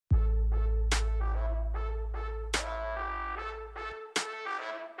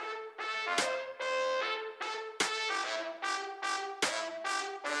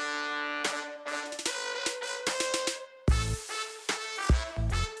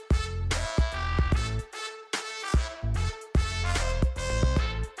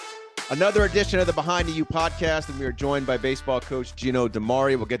Another edition of the Behind the U podcast, and we are joined by baseball coach Gino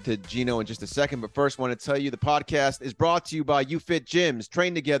DiMare. We'll get to Gino in just a second, but first I want to tell you the podcast is brought to you by UFit Gyms.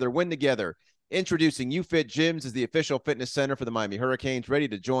 Train together, win together. Introducing UFit Gyms as the official fitness center for the Miami Hurricanes. Ready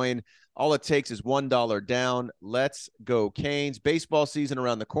to join. All it takes is $1 down. Let's go Canes. Baseball season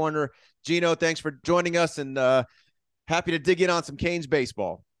around the corner. Gino, thanks for joining us, and happy to dig in on some Canes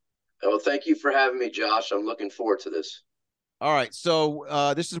baseball. Oh, thank you for having me, Josh. I'm looking forward to this. All right,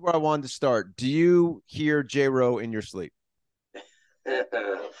 so this is where I wanted to start. Do you hear J-Ro in your sleep?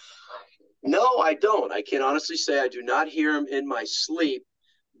 No, I don't. I can honestly say I do not hear him in my sleep,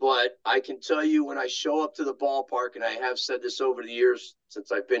 but I can tell you when I show up to the ballpark, and I have said this over the years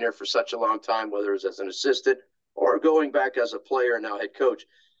since I've been here for such a long time, whether it's as an assistant or going back as a player and now head coach,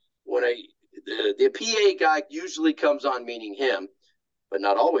 when the PA guy usually comes on, meaning him, but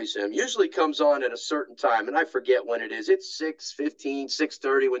not always him, usually comes on at a certain time, and I forget when it is. It's 6:15,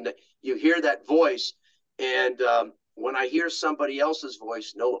 6:30 when you hear that voice, and when I hear somebody else's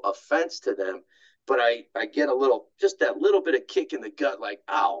voice, no offense to them, but I get just that little bit of kick in the gut, like,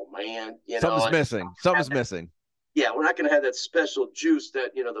 oh, man. Something's missing. Something's missing. Yeah, we're not going to have that special juice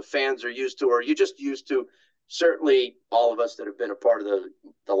that, the fans are used to, or you're just used to. Certainly all of us that have been a part of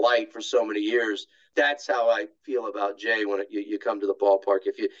the light for so many years, that's how I feel about Jay when you come to the ballpark.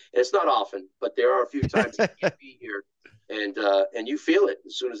 And it's not often, but there are a few times you can't be here, and you feel it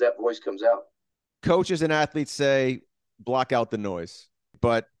as soon as that voice comes out. Coaches and athletes say block out the noise,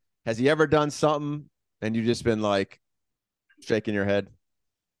 but has he ever done something and you've just been like shaking your head?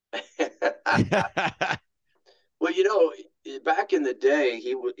 Well, back in the day,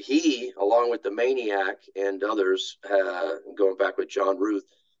 he along with the Maniac and others, going back with John Ruth,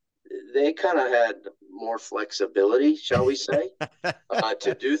 they kind of had more flexibility, shall we say,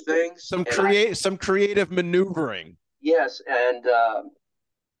 to do things. Some creative maneuvering. Yes, and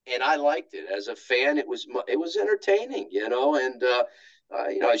I liked it as a fan. It was entertaining, and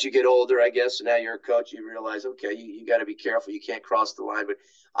as you get older, I guess, and now you're a coach, you realize, okay, you got to be careful. You can't cross the line. But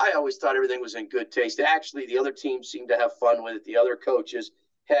I always thought everything was in good taste. Actually, the other teams seemed to have fun with it. The other coaches,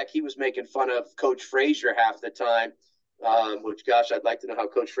 heck, he was making fun of Coach Frazier half the time, which, gosh, I'd like to know how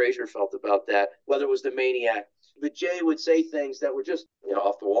Coach Frazier felt about that, whether it was the Maniac. But Jay would say things that were just,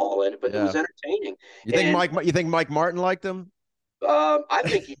 off the wall, but it was entertaining. You think Mike Martin liked him? I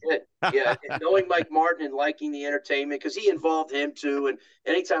think he did. Yeah, and knowing Mike Martin and liking the entertainment, because he involved him too. And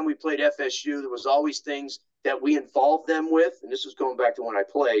anytime we played FSU, there was always things that we involved them with. And this was going back to when I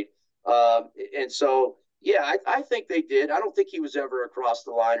played. And so, yeah, I think they did. I don't think he was ever across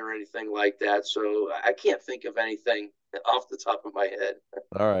the line or anything like that. So I can't think of anything off the top of my head.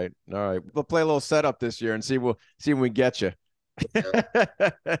 All right. We'll play a little setup this year and see when we get you.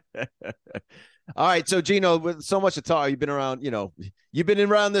 Yeah. All right, so Gino, with so much to talk, you've been around, you've been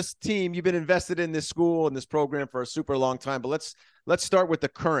around this team, you've been invested in this school and this program for a super long time. But let's start with the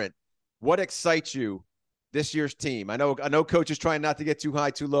current. What excites you this year's team? I know coach is trying not to get too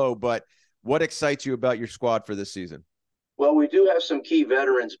high, too low, but what excites you about your squad for this season? Well, we do have some key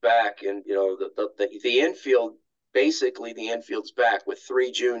veterans back, and the infield, basically the infield's back with 3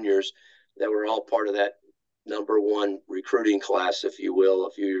 juniors that were all part of that number 1 recruiting class, if you will,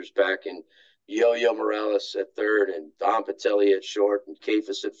 a few years back, and Yo-Yo Morales at third, and Don Patelli at short, and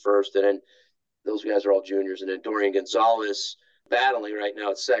Kafis at first, and then those guys are all juniors, and then Dorian Gonzalez battling right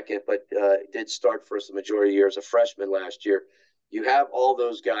now at second, but did start for us the majority of the year as a freshman last year. You have all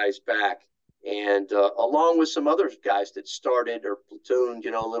those guys back, and along with some other guys that started or platooned,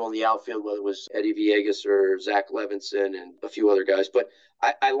 a little in the outfield, whether it was Eddie Villegas or Zach Levinson and a few other guys. But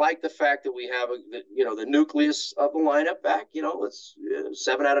I like the fact that we have the nucleus of the lineup back. It's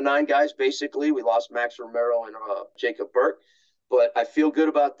 7 out of 9 guys basically. We lost Max Romero and Jacob Burke, but I feel good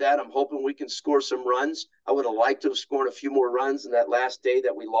about that. I'm hoping we can score some runs. I would have liked to have scored a few more runs in that last day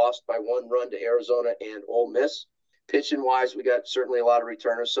that we lost by 1 run to Arizona and Ole Miss. Pitching wise, we got certainly a lot of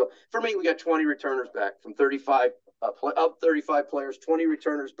returners. So for me, we got 20 returners back from 35 players, 20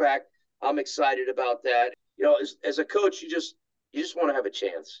 returners back. I'm excited about that. As a coach, you just want to have a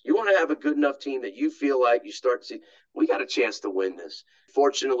chance. You want to have a good enough team that you feel like you start to see, we got a chance to win this.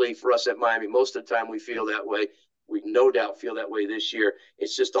 Fortunately for us at Miami, most of the time we feel that way. We no doubt feel that way this year.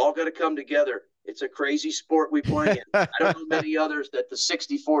 It's just all going to come together. It's a crazy sport we play in. I don't know many others that the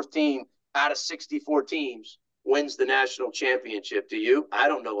 64th team out of 64 teams wins the national championship. Do you? I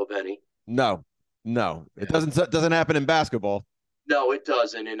don't know of any. No. It doesn't happen in basketball. No, it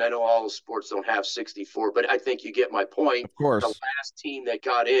doesn't. And I know all the sports don't have 64, but I think you get my point. Of course. The last team that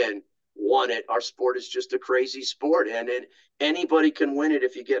got in won it. Our sport is just a crazy sport, and anybody can win it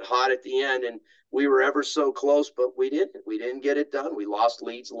if you get hot at the end. And we were ever so close, but we didn't. We didn't get it done. We lost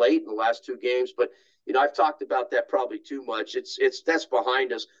leads late in the last two games, but I've talked about that probably too much. That's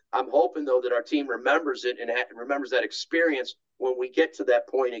behind us. I'm hoping though that our team remembers it and remembers that experience when we get to that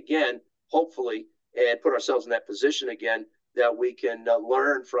point again, hopefully, and put ourselves in that position again, that we can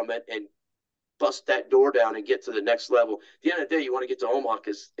learn from it and bust that door down and get to the next level. At the end of the day, you want to get to Omaha,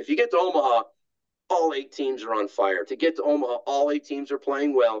 because if you get to Omaha, all 8 teams are on fire. To get to Omaha, all 8 teams are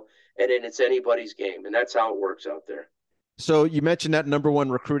playing well, and then it's anybody's game, and that's how it works out there. So you mentioned that number 1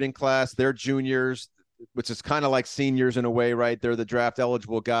 recruiting class. They're juniors, which is kind of like seniors in a way, right? They're the draft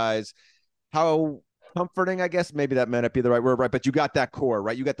eligible guys. How comforting, I guess, maybe that may not be the right word, right? But you got that core,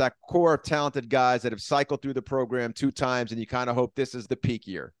 right? You got that core of talented guys that have cycled through the program 2 times, and you kind of hope this is the peak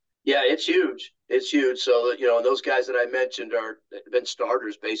year. Yeah, it's huge. It's huge. So, those guys that I mentioned have been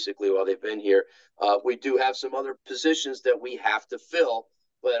starters basically while they've been here. We do have some other positions that we have to fill,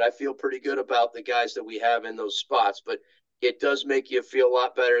 but I feel pretty good about the guys that we have in those spots. But it does make you feel a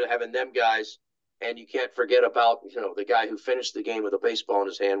lot better having them guys. And you can't forget about, the guy who finished the game with a baseball in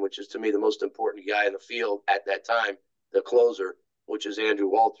his hand, which is to me the most important guy in the field at that time, the closer, which is Andrew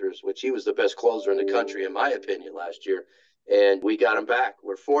Walters, which he was the best closer in the country, in my opinion, last year. And we got him back.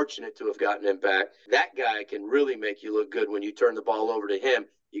 We're fortunate to have gotten him back. That guy can really make you look good when you turn the ball over to him.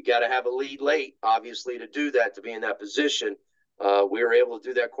 You got to have a lead late, obviously, to do that, to be in that position. We were able to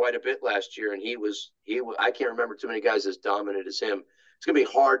do that quite a bit last year, and I can't remember too many guys as dominant as him. It's going to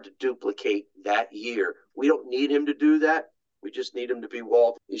be hard to duplicate that year. We don't need him to do that. We just need him to be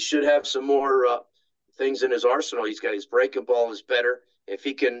Walt. He should have some more things in his arsenal. He's got his breaking ball is better. If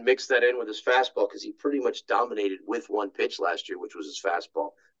he can mix that in with his fastball, because he pretty much dominated with one pitch last year, which was his fastball,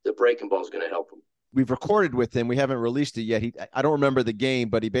 the breaking ball is going to help him. We've recorded with him. We haven't released it yet. I don't remember the game,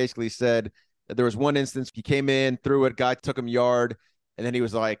 but he basically said that there was one instance he came in, threw it, guy took him yard, and then he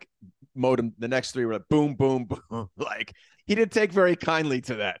was like, mowed him. The next 3 were like, boom, boom, boom. Like, he didn't take very kindly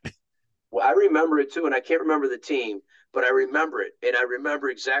to that. Well, I remember it too, and I can't remember the team, but I remember it, and I remember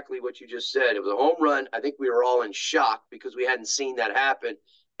exactly what you just said. It was a home run. I think we were all in shock because we hadn't seen that happen,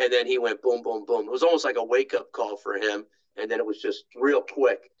 and then he went boom, boom, boom. It was almost like a wake-up call for him, and then it was just real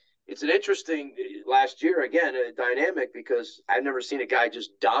quick. It's an interesting last year, again, a dynamic, because I've never seen a guy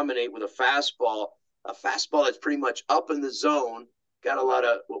just dominate with a fastball that's pretty much up in the zone, got a lot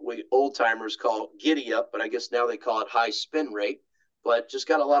of what we old-timers call giddy up, but I guess now they call it high spin rate, but just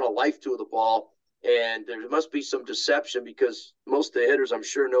got a lot of life to the ball. And there must be some deception, because most of the hitters, I'm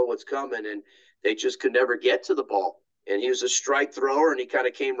sure, know what's coming, and they just could never get to the ball. And he was a strike thrower, and he kind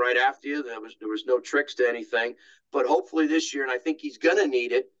of came right after you. There was no tricks to anything. But hopefully this year, and I think he's going to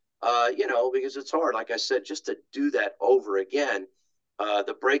need it, because it's hard, like I said, just to do that over again.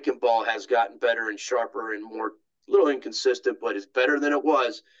 The breaking ball has gotten better and sharper and more, a little inconsistent, but it's better than it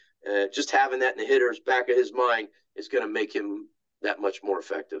was. Just having that in the hitter's back of his mind is going to make him that much more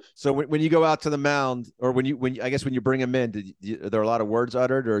effective. So when you go out to the mound, or when you bring him in, are there a lot of words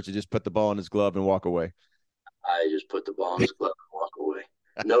uttered, or did you just put the ball in his glove and walk away? I just put the ball in his glove and walk away.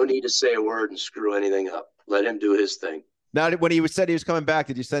 No need to say a word and screw anything up. Let him do his thing. Now, when he said he was coming back,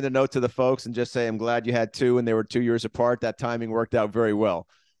 did you send a note to the folks and just say, I'm glad you had 2 and they were 2 years apart? That timing worked out very well.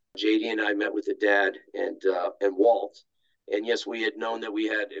 JD and I met with the dad and Walt. And yes, we had known that we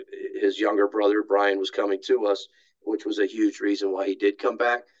had his younger brother, Brian, was coming to us, which was a huge reason why he did come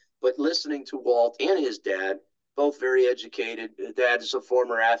back. But listening to Walt and his dad, both very educated. The dad is a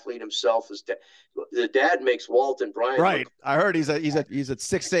former athlete himself. The dad makes Walt and Brian. Right. I heard he's a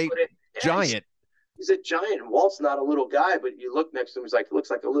 6'8" giant. He's a giant. Walt's not a little guy, but you look next to him, he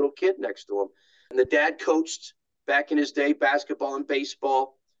looks like a little kid next to him. And the dad coached back in his day basketball and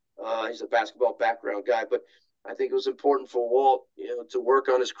baseball. He's a basketball background guy, but I think it was important for Walt, to work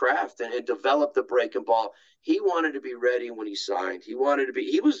on his craft and develop the breaking ball. He wanted to be ready when he signed. He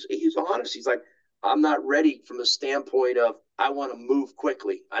was honest. He's like, I'm not ready from the standpoint of, I want to move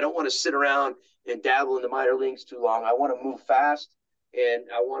quickly. I don't want to sit around and dabble in the minor leagues too long. I want to move fast, and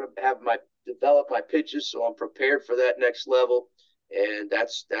I want to develop my pitches so I'm prepared for that next level. And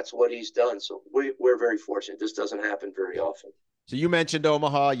that's what he's done. So we're very fortunate. This doesn't happen very often. So you mentioned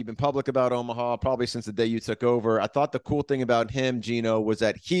Omaha. You've been public about Omaha probably since the day you took over. I thought the cool thing about him, Gino, was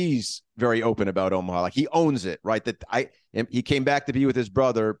that he's very open about Omaha. Like, he owns it, right? He came back to be with his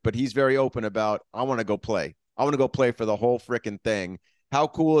brother, but he's very open about, I want to go play. I want to go play for the whole freaking thing. How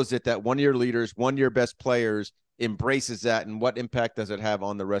cool is it that one of your leaders, one of your best players embraces that, and what impact does it have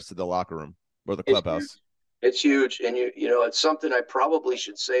on the rest of the locker room or the clubhouse? It's huge. And, it's something I probably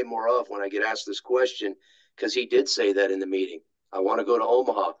should say more of when I get asked this question, because he did say that in the meeting. I want to go to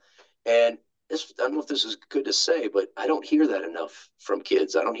Omaha. And this, I don't know if this is good to say, but I don't hear that enough from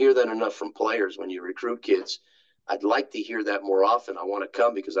kids. I don't hear that enough from players when you recruit kids. I'd like to hear that more often. I want to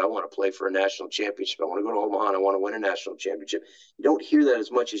come because I want to play for a national championship. I want to go to Omaha and I want to win a national championship. You don't hear that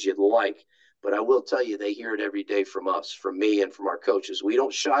as much as you'd like, but I will tell you they hear it every day from us, from me, and from our coaches. We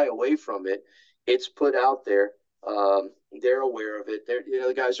don't shy away from it. It's put out there. They're aware of it.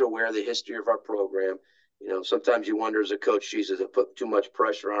 The guys are aware of the history of our program. Sometimes you wonder as a coach, Jesus, it put too much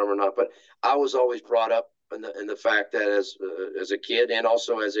pressure on him or not. But I was always brought up in the fact that as a kid and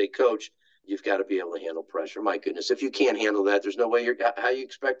also as a coach, you've got to be able to handle pressure. My goodness, if you can't handle that, there's no way how you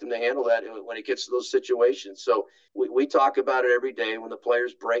expect them to handle that when it gets to those situations. So we talk about it every day. When the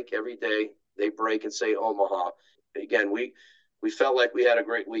players break every day, they break and say Omaha. Again, we felt like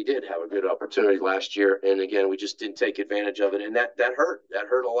we did have a good opportunity last year. And again, we just didn't take advantage of it. And that hurt. That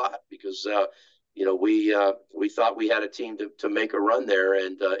hurt a lot because, we thought we had a team to make a run there,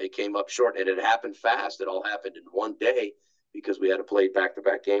 and it came up short. And it happened fast. It all happened in one day because we had to play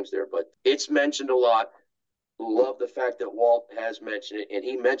back-to-back games there. But it's mentioned a lot. Love the fact that Walt has mentioned it, and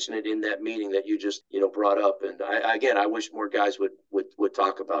he mentioned it in that meeting that you just brought up. And I wish more guys would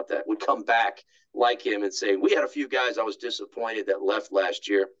talk about that, would come back like him and say, we had a few guys I was disappointed that left last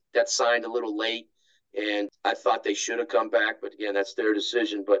year that signed a little late, and I thought they should have come back. But again, that's their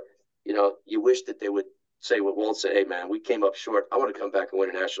decision. But you wish that they would say what Walt said, hey, man, we came up short. I want to come back and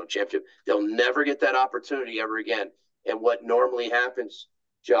win a national championship. They'll never get that opportunity ever again. And what normally happens,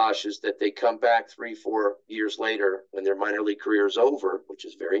 Josh, is that they come back 3-4 years later when their minor league career is over, which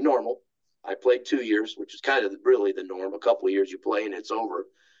is very normal. I played 2 years, which is kind of really the norm. A couple of years you play and it's over.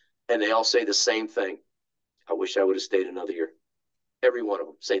 And they all say the same thing. I wish I would have stayed another year. Every one of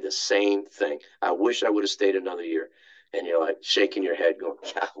them say the same thing. I wish I would have stayed another year. And you're like shaking your head going,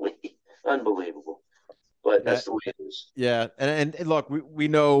 golly, unbelievable. But that's the way it is. Yeah. And look, we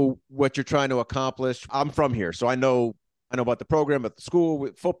know what you're trying to accomplish. I'm from here, so I know about the program, about the school,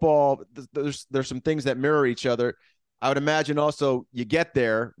 with football. There's some things that mirror each other. I would imagine also you get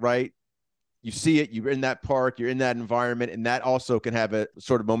there, right? You see it, you're in that park, you're in that environment, and that also can have a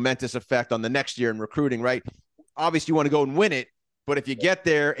sort of momentous effect on the next year in recruiting, right? Obviously, you want to go and win it, but if you get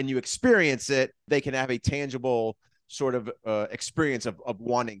there and you experience it, they can have a tangible sort of experience of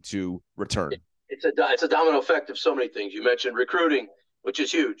wanting to return. It's a domino effect of so many things. You mentioned recruiting, which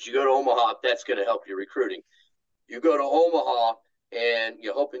is huge. You go to Omaha, that's going to help your recruiting. You go to Omaha and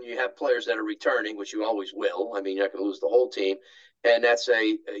you're hoping you have players that are returning, which you always will. I mean, you're not going to lose the whole team. And that's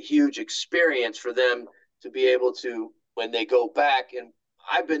a huge experience for them to be able to, when they go back. And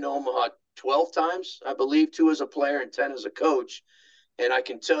I've been to Omaha 12 times, I believe, 2 as a player and 10 as a coach. And I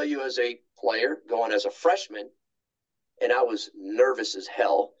can tell you as a player going as a freshman, and I was nervous as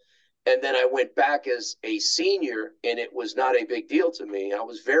hell. And then I went back as a senior, and it was not a big deal to me. I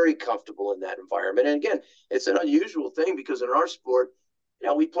was very comfortable in that environment. And again, it's an unusual thing because in our sport,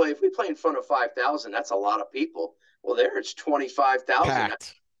 if we play in front of 5,000, that's a lot of people. Well, there it's 25,000.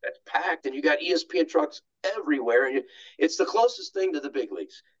 That's packed, and you got ESPN trucks everywhere. And it's the closest thing to the big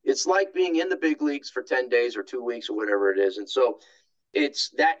leagues. It's like being in the big leagues for 10 days or 2 weeks or whatever it is. And so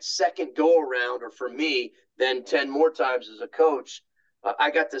it's that second go around, or for me, then 10 more times as a coach,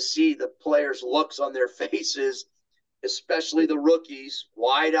 I got to see the players' looks on their faces, especially the rookies,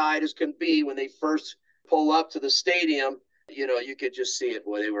 wide-eyed as can be when they first pull up to the stadium. You could just see it.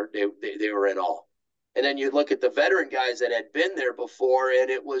 Boy, they were in awe. And then you look at the veteran guys that had been there before, and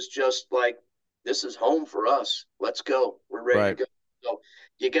it was just like, this is home for us. Let's go. We're ready to go. So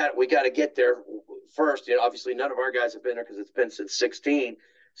we got to get there first. Obviously none of our guys have been there because it's been since 16.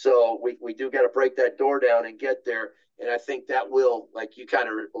 So we do got to break that door down and get there. And I think that will, like you kind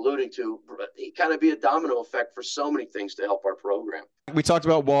of alluding to, kind of be a domino effect for so many things to help our program. We talked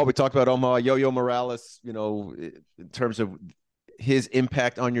about Walt. We talked about Omaha, Yo-Yo Morales, in terms of his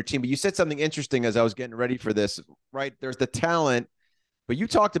impact on your team. But you said something interesting as I was getting ready for this, right? There's the talent, but you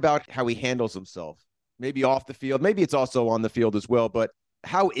talked about how he handles himself, maybe off the field. Maybe it's also on the field as well. But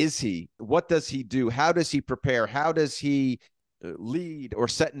how is he? What does he do? How does he prepare? How does he lead or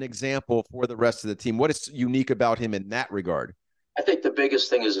set an example for the rest of the team? What is unique about him in that regard? I think the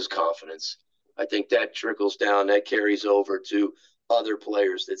biggest thing is his confidence. I think that trickles down, that carries over to other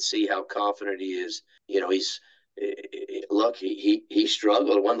players that see how confident he is. He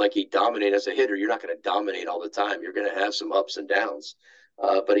struggled. One, like he dominated as a hitter. You're not going to dominate all the time. You're going to have some ups and downs.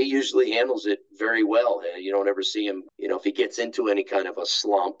 But he usually handles it very well. You don't ever see him, if he gets into any kind of a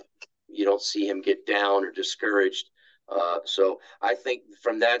slump, you don't see him get down or discouraged. So I think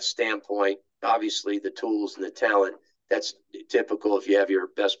from that standpoint, obviously the tools and the talent, that's typical. If you have your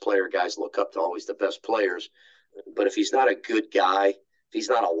best player, guys look up to always the best players. But if he's not a good guy, if he's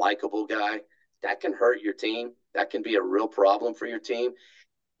not a likable guy, that can hurt your team. That can be a real problem for your team.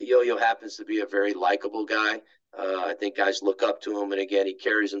 Yo-Yo happens to be a very likable guy. I think guys look up to him, and again, he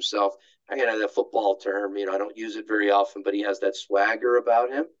carries himself. I got that football term, I don't use it very often, but he has that swagger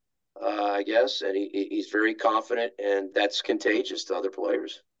about him, I guess, and he's very confident, and that's contagious to other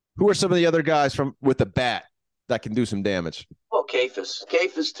players. Who are some of the other guys with the bat that can do some damage? Well, Kefas.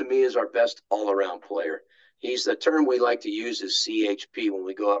 Kefas, to me, is our best all-around player. He's the term we like to use is CHP when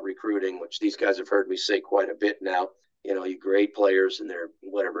we go out recruiting, which these guys have heard me say quite a bit now. You grade players and their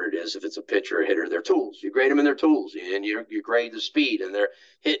whatever it is, if it's a pitcher or a hitter, their tools. You grade them in their tools, and you grade the speed and their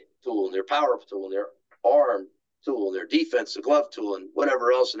hit tool and their power tool and their arm tool and their defensive glove tool and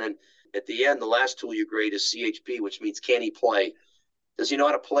whatever else. And then at the end, the last tool you grade is CHP, which means can he play? Does he know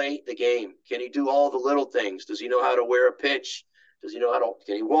how to play the game? Can he do all the little things? Does he know how to wear a pitch? Does he know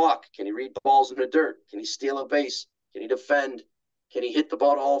can he walk? Can he read balls in the dirt? Can he steal a base? Can he defend? Can he hit the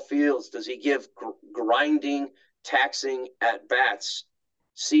ball to all fields? Does he give grinding, taxing at bats?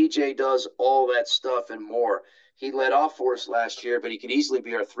 CJ does all that stuff and more. He led off for us last year, but he could easily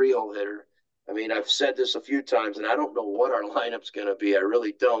be our 3-hole hitter. I mean, I've said this a few times, and I don't know what our lineup's going to be. I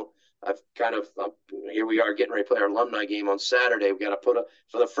really don't. Here we are getting ready to play our alumni game on Saturday. We got to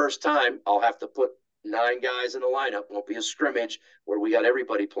for the first time, I'll have to put 9 guys in the lineup. It won't be a scrimmage where we got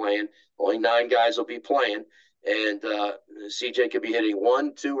everybody playing. Only 9 guys will be playing. And CJ could be hitting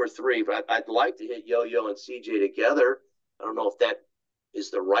 1, 2, or 3, but I'd like to hit Yo-Yo and CJ together. I don't know if that is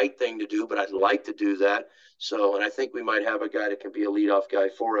the right thing to do, but I'd like to do that. So, and I think we might have a guy that can be a leadoff guy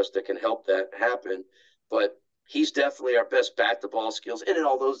for us that can help that happen. But he's definitely our best bat-to-ball skills, and in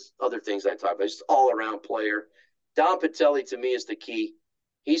all those other things I talked about. He's an all-around player. Dom Patelli, to me, is the key.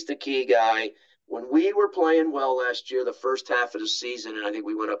 He's the key guy. When we were playing well last year, the first half of the season, and I think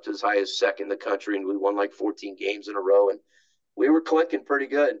we went up to as high as second in the country, and we won like 14 games in a row, and we were clicking pretty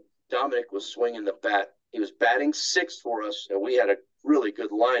good. Dominic was swinging the bat. He was batting 6th for us, and we had a really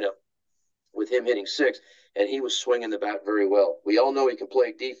good lineup with him hitting 6th, and he was swinging the bat very well. We all know he can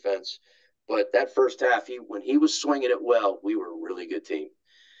play defense, but that first half, when he was swinging it well, we were a really good team.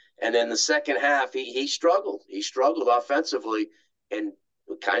 And then the second half, he struggled. He struggled offensively, and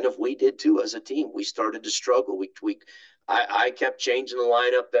kind of we did too as a team. We started to struggle. I kept changing the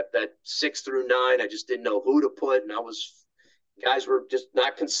lineup that 6 through 9. I just didn't know who to put, and guys were just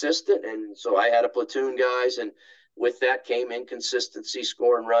not consistent, and so I had a platoon guys, and with that came inconsistency,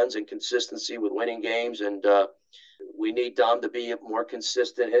 scoring runs, and consistency with winning games. And we need Dom to be a more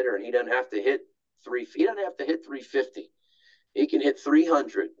consistent hitter, and he doesn't have to hit 350. He can hit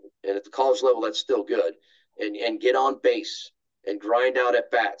 300, and at the college level, that's still good. And get on base and grind out at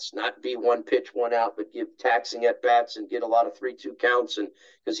bats, not be one pitch, one out, but give taxing at bats and get a lot of 3-2 counts. And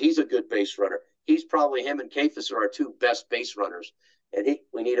because he's a good base runner, him and Kefas are our 2 best base runners. And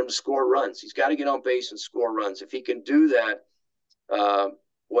we need him to score runs. He's got to get on base and score runs. If he can do that,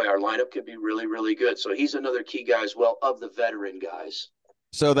 our lineup could be really, really good. So he's another key guy as well of the veteran guys.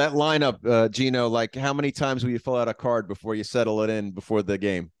 So that lineup, Gino, like how many times will you fill out a card before you settle it in before the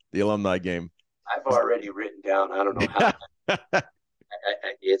game, the alumni game? I've already written down. I don't know how.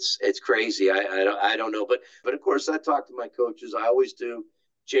 It's crazy. I don't know. But of course, I talk to my coaches. I always do.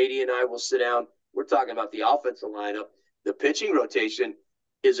 JD and I will sit down. We're talking about the offensive lineup. The pitching rotation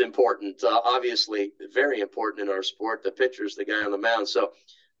is important, obviously very important in our sport. The pitcher's the guy on the mound. So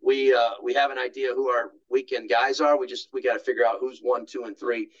we have an idea who our weekend guys are. We got to figure out who's 1, 2, and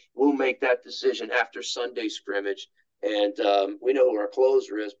 3. We'll make that decision after Sunday scrimmage. And we know who our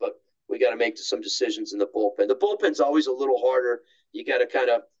closer is, but we got to make some decisions in the bullpen. The bullpen's always a little harder. You got to kind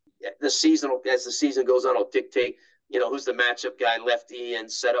of as the season goes on, it'll dictate, who's the matchup guy, lefty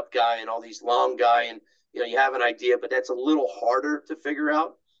and setup guy and all these long guy. And, you have an idea, but that's a little harder to figure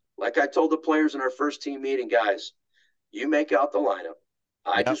out. Like I told the players in our first team meeting, guys, you make out the lineup.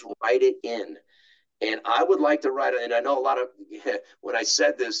 I just write it in. And I would like to write it. And I know when I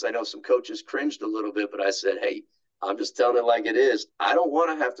said this, I know some coaches cringed a little bit, but I said, hey, I'm just telling it like it is. I don't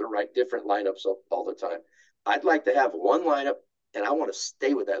want to have to write different lineups all the time. I'd like to have one lineup, and I want to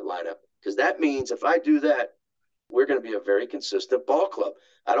stay with that lineup, because that means if I do that, we're going to be a very consistent ball club.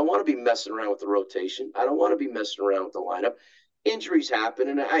 I don't want to be messing around with the rotation. I don't want to be messing around with the lineup. Injuries happen,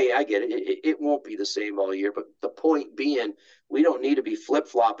 and I get it. It won't be the same all year, but the point being, we don't need to be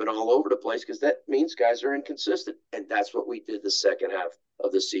flip-flopping all over the place, because that means guys are inconsistent, and that's what we did the second half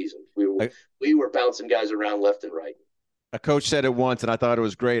of the season. We were bouncing guys around left and right. A coach said it once, and I thought it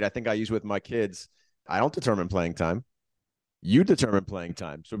was great. I think I use it with my kids. I don't determine playing time. You determine playing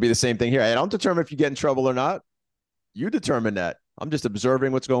time. So it'd be the same thing here. I don't determine if you get in trouble or not. You determine that. I'm just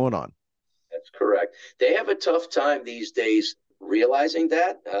observing what's going on. That's correct. They have a tough time these days realizing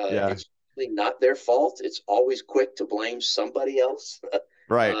that. Yeah. It's really not their fault. It's always quick to blame somebody else.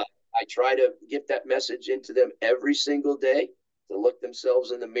 Right. I try to get that message into them every single day to look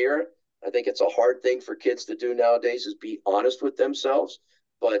themselves in the mirror. I think it's a hard thing for kids to do nowadays is be honest with themselves.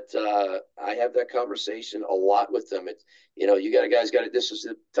 But I have that conversation a lot with them. It's, you got guys got to, this is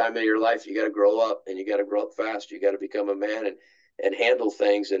the time of your life. You got to grow up, and you got to grow up fast. You got to become a man and handle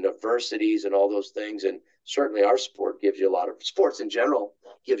things and adversities and all those things. And certainly our sport gives you a lot of, sports in general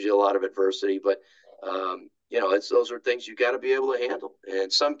gives you a lot of adversity, but those are things you got to be able to handle.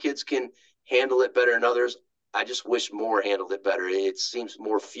 And some kids can handle it better than others. I just wish more handled it better. It seems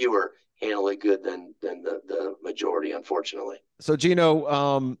more fewer handle it good than the majority, unfortunately. So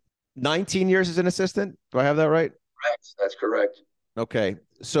Gino, 19 years as an assistant. Do I have that right? Correct. That's correct. Okay.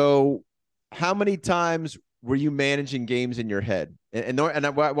 So how many times were you managing games in your head? And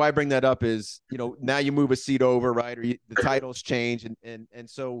why I bring that up is, now you move a seat over, right? Or the titles change. And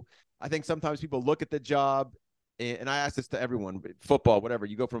so I think sometimes people look at the job, and I ask this to everyone, football, whatever,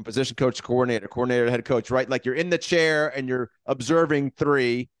 you go from position coach to coordinator to head coach, right? Like you're in the chair and you're observing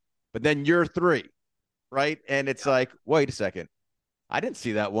three, but then you're three, right? And it's like, wait a second, I didn't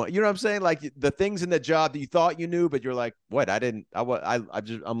see that one. You know what I'm saying? Like the things in the job that you thought you knew, but you're like, what?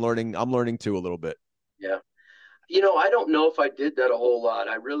 I'm learning too a little bit. Yeah. I don't know if I did that a whole lot.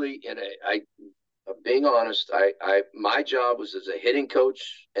 I really, being honest, my job was as a hitting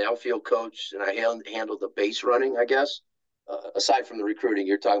coach, an outfield coach, and I handled the base running, I guess. Aside from the recruiting,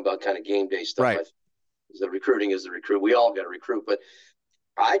 you're talking about kind of game day stuff. Right. The recruiting is the recruit. We all got to recruit, but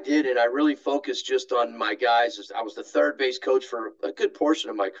I did, and I really focused just on my guys. I was the third base coach for a good portion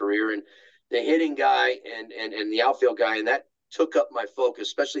of my career, and the hitting guy and the outfield guy, and that took up my focus,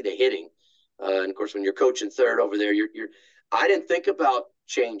 especially the hitting. And of course, when you're coaching third over there, I didn't think about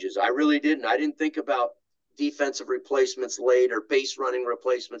changes. I really didn't. I didn't think about defensive replacements late or base running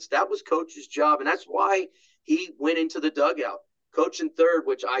replacements. That was coach's job, and that's why he went into the dugout. Coaching third,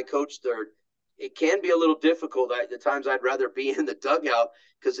 which I coached third, it can be a little difficult. At the times I'd rather be in the dugout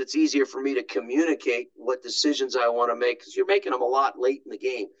because it's easier for me to communicate what decisions I want to make, because you're making them a lot late in the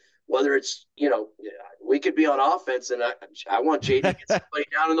game. Whether it's, we could be on offense, and I want JD to get somebody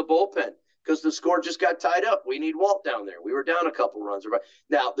down in the bullpen because the score just got tied up. We need Walt down there. We were down a couple runs.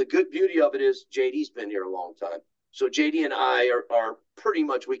 Now, the good beauty of it is JD's been here a long time. So JD and I are pretty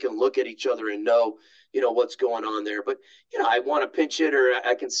much, we can look at each other and know, what's going on there. But, I want a pinch hitter.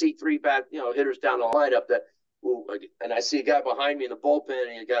 I can see three hitters down the lineup that, and I see a guy behind me in the bullpen,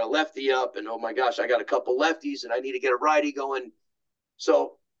 and you got a lefty up, and oh my gosh, I got a couple lefties, and I need to get a righty going.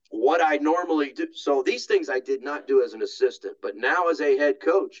 So what I normally do, so these things I did not do as an assistant, but now as a head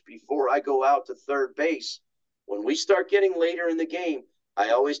coach, before I go out to third base, when we start getting later in the game, I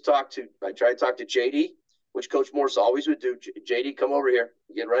try to talk to JD, which Coach Morse always would do. JD, come over here,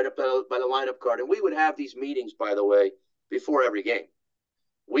 get right up by the lineup card. And we would have these meetings, by the way, before every game.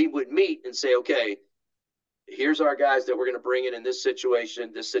 We would meet and say, okay, here's our guys that we're going to bring in this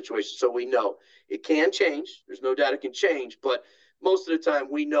situation. So we know it can change. There's no doubt it can change, but most of the time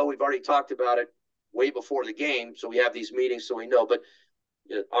we know we've already talked about it way before the game. So we have these meetings so we know, but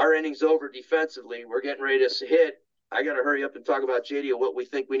our inning's over defensively. We're getting ready to hit. I got to hurry up and talk about JD and what we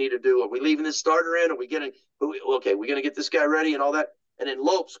think we need to do. Are we leaving this starter in? Are we getting, okay, we're going to get this guy ready and all that. And then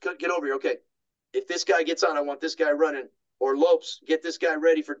Lopes, get over here. Okay, if this guy gets on, I want this guy running. Or Lopes, get this guy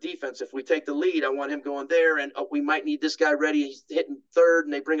ready for defense. If we take the lead, I want him going there. And we might need this guy ready. He's hitting third,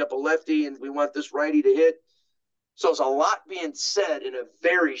 and they bring up a lefty, and we want this righty to hit. So it's a lot being said in a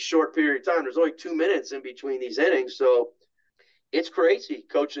very short period of time. There's only 2 minutes in between these innings. So it's crazy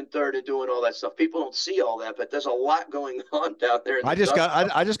coaching third and doing all that stuff. People don't see all that, but there's a lot going on down there. I just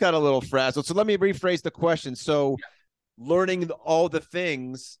got a little frazzled. So let me rephrase the question. So learning all the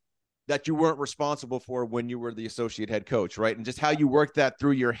things that you weren't responsible for when you were the associate head coach, right? And just how you worked that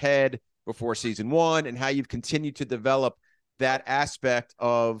through your head before season one, and how you've continued to develop that aspect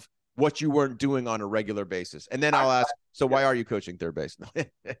of what you weren't doing on a regular basis. And then I'll ask, so why are you coaching third base?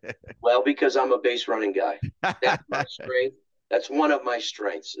 Well, because I'm a base running guy. That's my strength. That's one of my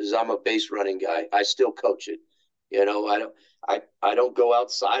strengths, is I'm a base running guy. I still coach it. I don't go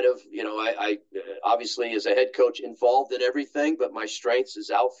outside of, I obviously as a head coach involved in everything, but my strengths is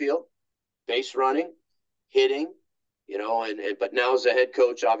outfield, base running, hitting, but now as a head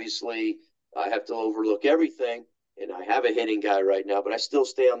coach, obviously I have to overlook everything. And I have a hitting guy right now, but I still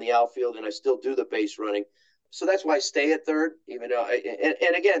stay on the outfield and I still do the base running. So that's why I stay at third, even though,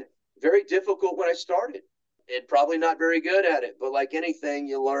 and again, very difficult when I started and probably not very good at it. But like anything,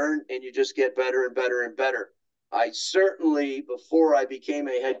 you learn and you just get better and better and better. I certainly, before I became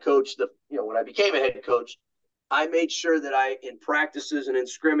a head coach, when I became a head coach, I made sure that in practices and in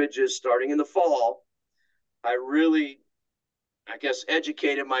scrimmages starting in the fall, I really, I guess,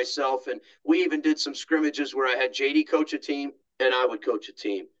 educated myself. And we even did some scrimmages where I had JD coach a team and I would coach a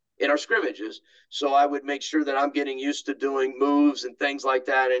team in our scrimmages. So I would make sure that I'm getting used to doing moves and things like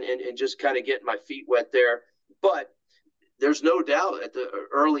that, and just kind of getting my feet wet there. But there's no doubt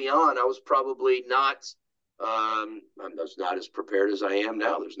early on, I was probably not I was not as prepared as I am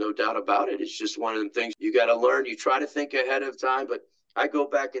now. There's no doubt about it. It's just one of them things you got to learn. You try to think ahead of time, but I go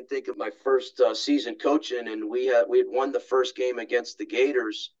back and think of my first season coaching, and we had won the first game against the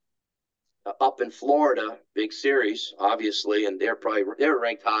Gators up in Florida, big series, obviously, and they're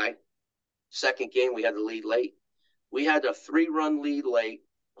ranked high. Second game, we had the lead late. We had a 3-run lead late.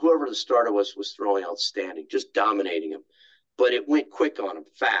 Whoever the starter was throwing outstanding, just dominating him. But it went quick on him,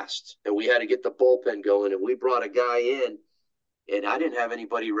 fast, and we had to get the bullpen going. And we brought a guy in, and I didn't have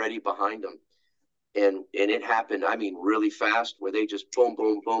anybody ready behind him. And it happened, I mean, really fast, where they just boom,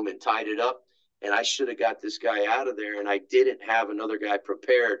 boom, boom, and tied it up. And I should have got this guy out of there, and I didn't have another guy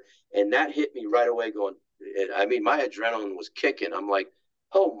prepared. And that hit me right away going, I mean, my adrenaline was kicking. I'm like,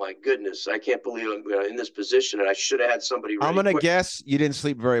 oh, my goodness, I can't believe I'm in this position, and I should have had somebody ready. I'm going to guess you didn't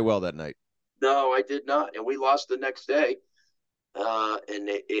sleep very well that night. No, I did not. And we lost the next day. And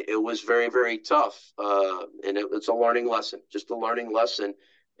it was very, very tough. And it's a learning lesson, just a learning lesson.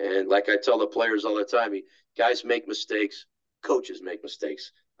 And like I tell the players all the time, guys make mistakes, coaches make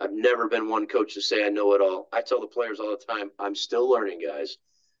mistakes. I've never been one coach to say I know it all. I tell the players all the time, I'm still learning, guys.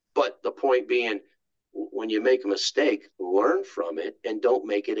 But the point being, when you make a mistake, learn from it and don't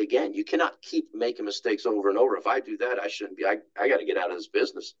make it again. You cannot keep making mistakes over and over. If I do that, I shouldn't be. I got to get out of this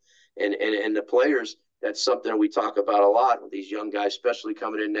business. And the players, that's something we talk about a lot with these young guys, especially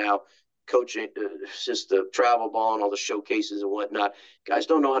coming in now, coaching, just the travel ball and all the showcases and whatnot. Guys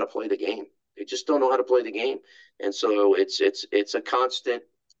don't know how to play the game. They just don't know how to play the game. And so it's a constant,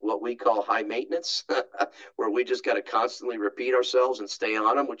 what we call high maintenance, where we just got to constantly repeat ourselves and stay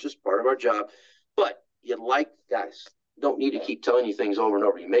on them, which is part of our job. But guys, don't need to keep telling you things over and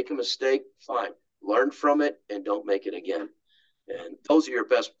over. You make a mistake, fine. Learn from it and don't make it again. And those are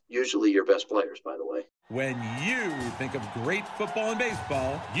usually your best players, by the way. When you think of great football and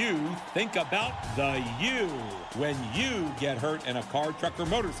baseball, you think about the U. When you get hurt in a car, truck, or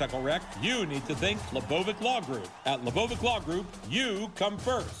motorcycle wreck, you need to think Lebovic Law Group. At Lebovic Law Group, you come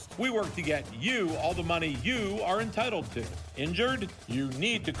first. We work to get you all the money you are entitled to. Injured? You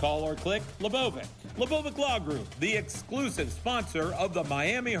need to call or click Lebovic. Lebovic Law Group, the exclusive sponsor of the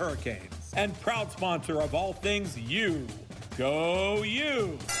Miami Hurricanes and proud sponsor of all things U. Go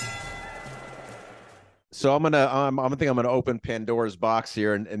you! So I'm gonna open Pandora's box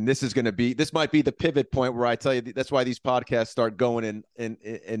here, and this might be the pivot point where I tell you that's why these podcasts start going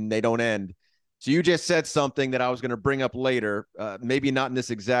and they don't end. So you just said something that I was going to bring up later, maybe not in this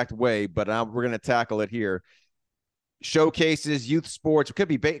exact way, but we're going to tackle it here. Showcases, youth sports, it could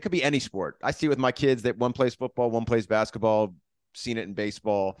be any sport. I see it with my kids that one plays football, one plays basketball. Seen it in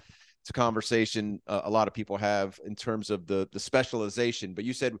baseball. It's a conversation a lot of people have in terms of the specialization. But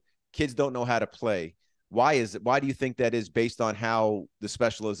you said kids don't know how to play. Why is it? Why do you think that is, based on how the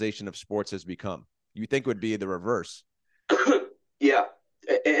specialization of sports has become? You think it would be the reverse? Yeah,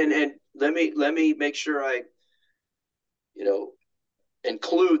 and let me make sure I,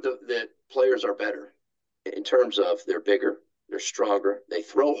 include the players are better in terms of they're bigger, they're stronger, they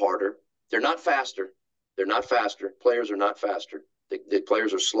throw harder, they're not faster. Players are not faster. The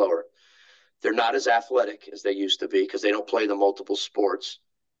players are slower. They're not as athletic as they used to be because they don't play the multiple sports.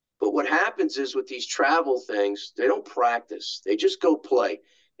 But what happens is with these travel things, they don't practice. They just go play.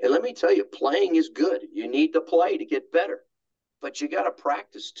 And let me tell you, playing is good. You need to play to get better. But you got to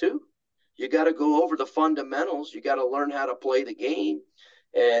practice too. You got to go over the fundamentals. You got to learn how to play the game.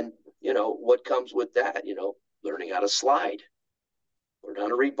 And, what comes with that, learning how to slide, learn how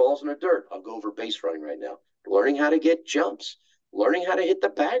to read balls in the dirt. I'll go over base running right now. Learning how to get jumps, learning how to hit the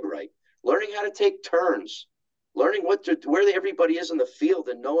bag right, learning how to take turns, learning where everybody is in the field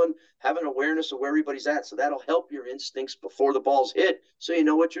and having awareness of where everybody's at. So that'll help your instincts before the ball's hit so you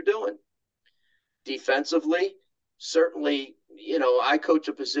know what you're doing. Defensively, certainly, I coach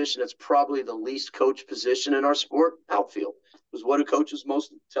a position that's probably the least coached position in our sport, outfield. Because what do coaches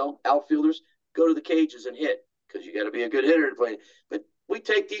most tell outfielders? Go to the cages and hit, because you got to be a good hitter to play. But we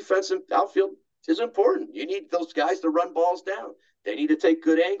take defense, and outfield is important. You need those guys to run balls down. They need to take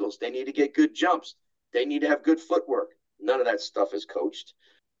good angles. They need to get good jumps. They need to have good footwork. None of that stuff is coached.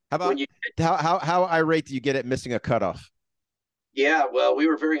 How about how irate do you get at missing a cutoff? Yeah, well, we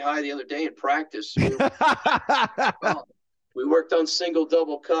were very high the other day in practice. We worked on single,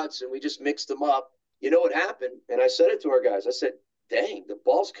 double cuts, and we just mixed them up. you know what happened? And I said it to our guys. I said, dang, the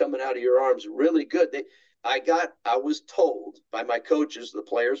ball's coming out of your arms really good. I was told by my coaches, the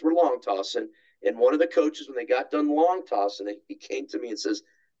players were long tossing. And one of the coaches, when they got done long tossing, he came to me and says,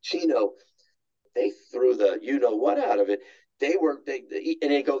 Gino, they threw the you-know-what out of it.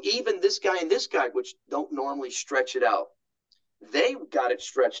 And they go, even this guy and this guy, which don't normally stretch it out, they got it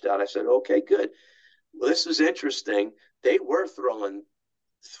stretched out. I said, okay, good. Well, this is interesting. They were throwing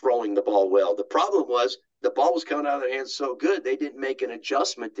the ball well. The problem was the ball was coming out of their hands so good, they didn't make an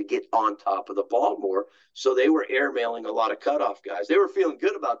adjustment to get on top of the ball more. So they were airmailing a lot of cutoff guys. They were feeling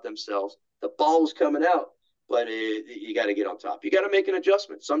good about themselves. The ball was coming out, but you got to get on top. You got to make an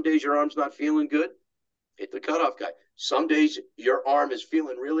adjustment. Some days your arm's not feeling good, hit the cutoff guy. Some days your arm is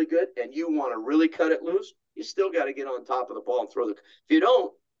feeling really good and you want to really cut it loose, you still got to get on top of the ball and throw the – if you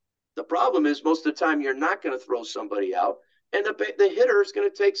don't, the problem is most of the time you're not going to throw somebody out, and the hitter is going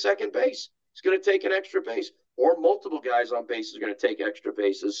to take second base. He's going to take an extra base, or multiple guys on base is going to take extra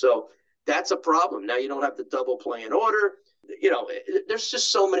bases. So that's a problem. Now you don't have the double play in order. There's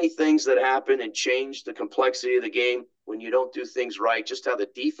just so many things that happen and change the complexity of the game when you don't do things right, just how the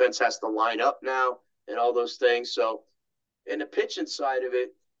defense has to line up now and all those things. So in the pitching side of it,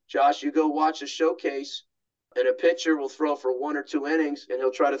 Josh, you go watch a showcase, and a pitcher will throw for 1 or 2 innings, and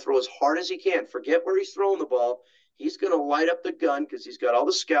he'll try to throw as hard as he can. Forget where he's throwing the ball. He's going to light up the gun because he's got all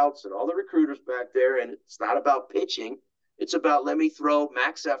the scouts and all the recruiters back there, and it's not about pitching. It's about let me throw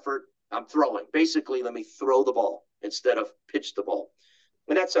max effort. I'm throwing. Basically, let me throw the ball instead of pitch the ball.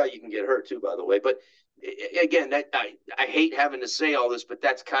 And that's how you can get hurt too, by the way. But again, I hate having to say all this, but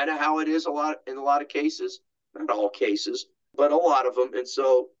that's kind of how it is in a lot of cases. Not all cases, but a lot of them. And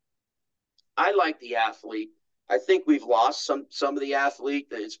so I like the athlete. I think we've lost some of the athlete.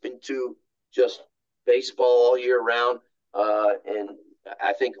 It's been too just baseball all year round. And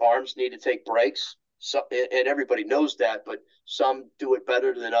I think arms need to take breaks. So, and everybody knows that, but some do it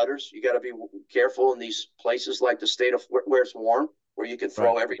better than others. You got to be careful in these places like the state of where it's warm, where you can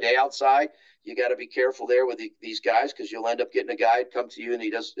throw every day outside. You got to be careful there with these guys because you'll end up getting a guy come to you and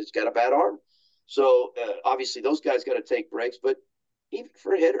it's got a bad arm. So obviously those guys got to take breaks, but even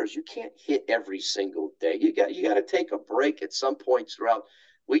for hitters, you can't hit every single day. You got to take a break at some points throughout.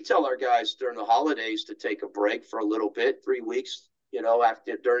 We tell our guys during the holidays to take a break for a little bit, 3 weeks,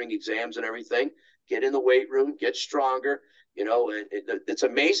 during exams and everything. Get in the weight room, get stronger. It's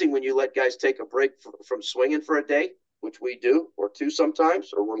amazing when you let guys take a break from swinging for a day, which we do, or 2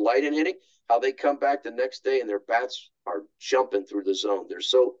 sometimes, or we're light in hitting, how they come back the next day and their bats are jumping through the zone. They're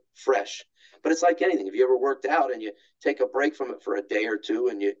so fresh. But it's like anything. If you ever worked out and you take a break from it for a day or 2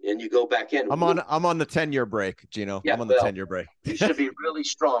 and you go back in. I'm on the 10-year break, Gino. Yeah, I'm on the 10-year break. You should be really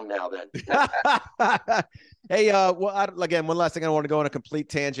strong now then. Hey, again, one last thing. I don't want to go on a complete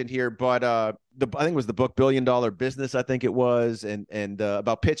tangent here, but I think it was the book $1 Billion Business, I think it was, and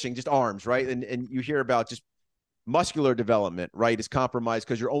about pitching, just arms, right? And you hear about just muscular development, right, is compromised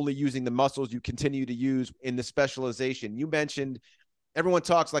because you're only using the muscles you continue to use in the specialization. You mentioned everyone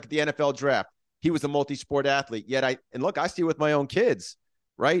talks like at the NFL draft. He was a multi-sport athlete. Yet I see it with my own kids,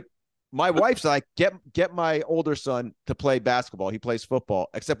 right? My wife's like, get my older son to play basketball. He plays football,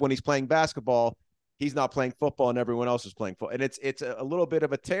 except when he's playing basketball, he's not playing football and everyone else is playing football. And it's a little bit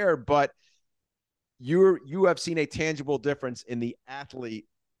of a tear, but you have seen a tangible difference in the athlete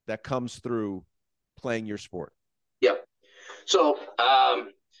that comes through playing your sport. Yeah. So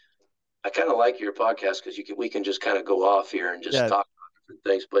I kind of like your podcast because we can just kind of go off here and just talk about different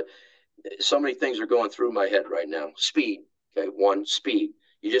things. But so many things are going through my head right now. Speed. Okay. One, speed.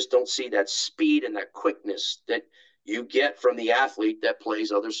 You just don't see that speed and that quickness that you get from the athlete that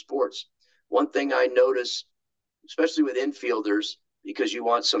plays other sports. One thing I notice, especially with infielders, because you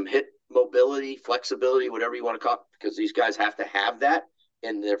want some hit mobility, flexibility, whatever you want to call it, because these guys have to have that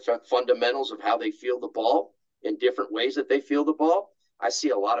in their fundamentals of how they feel the ball in different ways that they feel the ball. I see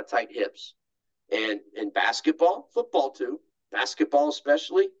a lot of tight hips. And in basketball, football too, basketball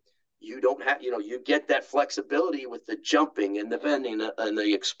especially, you don't have, you get that flexibility with the jumping and the bending and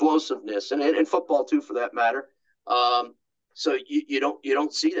the explosiveness, and football too, for that matter. So you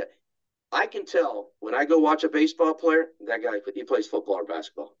don't see that. I can tell when I go watch a baseball player, that guy, he plays football or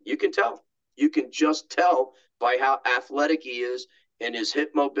basketball. You can tell. You can just tell by how athletic he is and his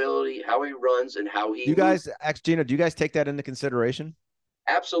hip mobility, how he runs, and how he. Gino, do you guys take that into consideration?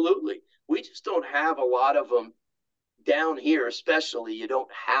 Absolutely. We just don't have a lot of them down here, especially. You don't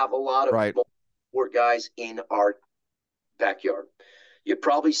have a lot of more guys in our backyard. You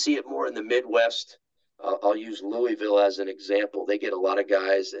probably see it more in the Midwest. I'll use Louisville as an example. They get a lot of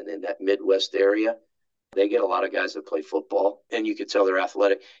guys, and in that Midwest area, they get a lot of guys that play football, and you can tell they're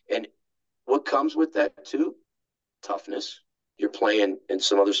athletic. And what comes with that too? Toughness. You're playing in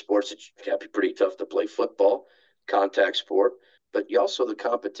some other sports that can be pretty tough to play football, contact sport, but you also the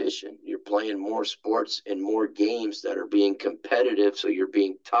competition. You're playing more sports and more games that are being competitive. So you're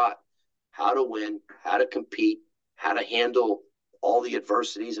being taught how to win, how to compete, how to handle all the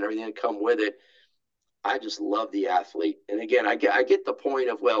adversities and everything that come with it. I just love the athlete. And again, I get the point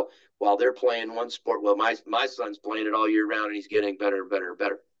of, well, while they're playing one sport, well, my son's playing it all year round and he's getting better and better and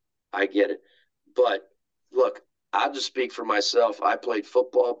better. I get it. But look, I'll just speak for myself. I played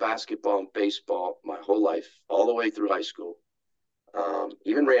football, basketball, and baseball my whole life, all the way through high school.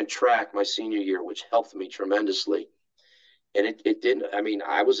 Even ran track my senior year, which helped me tremendously. And it didn't, I mean,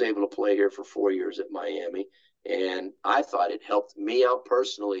 I was able to play here for 4 years at Miami, and I thought it helped me out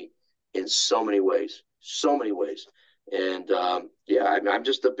personally in so many ways. And yeah, I'm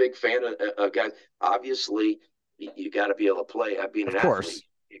just a big fan of guys. Obviously, you got to be able to play. I've been an athlete.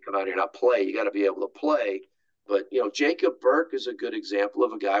 You come out here and not play. You got to be able to play. But, you know, Jacob Burke is a good example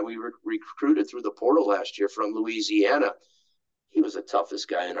of a guy we recruited through the portal last year from Louisiana. He was the toughest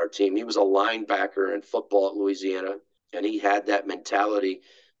guy in our team. He was a linebacker in football at Louisiana, and he had that mentality,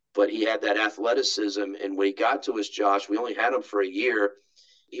 but he had that athleticism. And when he got to us, Josh, we only had him for a year.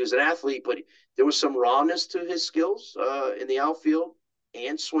 He was an athlete, but there was some rawness to his skills in the outfield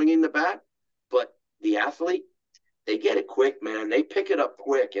and swinging the bat. But the athlete, they get it quick, man. They pick it up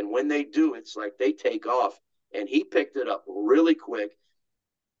quick. And when they do, it's like they take off. And he picked it up really quick.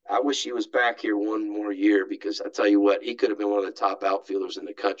 I wish he was back here one more year, because I tell you what, he could have been one of the top outfielders in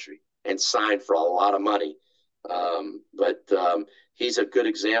the country and signed for a lot of money. But he's a good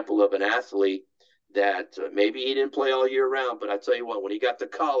example of an athlete that maybe he didn't play all year round, but I tell you what, when he got to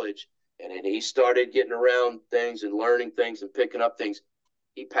college and then he started getting around things and learning things and picking up things,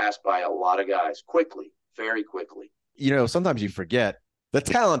 he passed by a lot of guys quickly, very quickly. You know, sometimes you forget the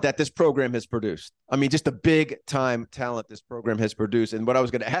talent that this program has produced. I mean, just the big time talent this program has produced. And what I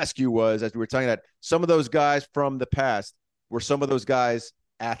was going to ask you was, as we were talking that some of those guys from the past, were some of those guys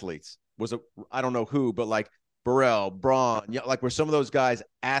athletes? Was it, I don't know who, but like Burrell, Braun, you know, like were some of those guys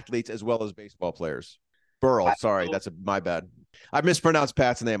athletes as well as baseball players? Burrell, sorry, that's my bad. I mispronounced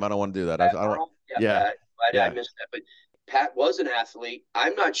Pat's name. I don't want to do that. I missed that. But Pat was an athlete.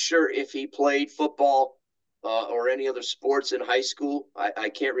 I'm not sure if he played football or any other sports in high school. I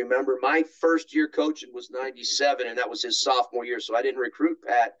can't remember. My first year coaching was 97, and that was his sophomore year, so I didn't recruit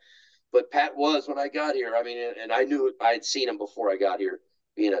Pat. But Pat was when I got here. I mean, and I knew I had seen him before I got here,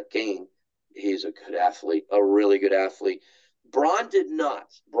 being a Gain. He's a good athlete, a really good athlete. Braun did not.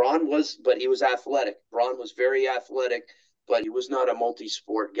 Braun was, but he was athletic. Braun was very athletic, but he was not a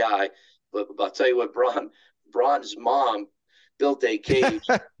multi-sport guy. But I'll tell you what, Braun's mom built a cage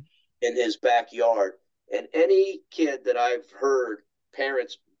in his backyard. And any kid that I've heard,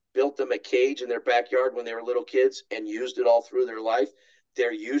 parents built them a cage in their backyard when they were little kids and used it all through their life,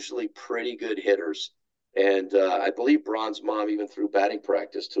 they're usually pretty good hitters. And I believe Braun's mom even threw batting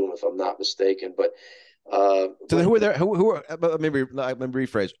practice to him, if I'm not mistaken. But so who are there? Who are? Let me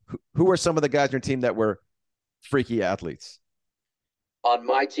rephrase. Who are some of the guys on your team that were freaky athletes? On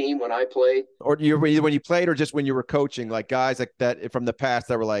my team when I played, or either when you played or just when you were coaching, like guys like that from the past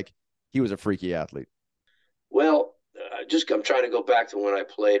that were like, he was a freaky athlete. Well, I'm trying to go back to when I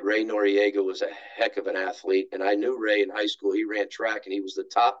played. Ray Noriega was a heck of an athlete, and I knew Ray in high school. He ran track, and he was the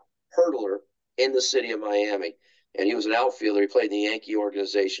top hurdler in the city of Miami. And he was an outfielder. He played in the Yankee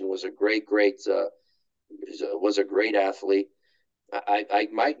organization. Was a great athlete. I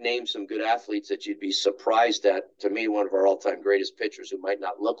might name some good athletes that you'd be surprised at. To me, one of our all-time greatest pitchers who might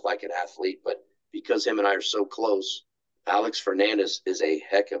not look like an athlete, but because him and I are so close, Alex Fernandez is a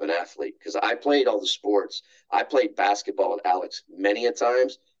heck of an athlete, because I played all the sports. I played basketball with Alex many a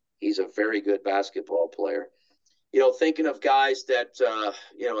times. He's a very good basketball player. You know, thinking of guys that,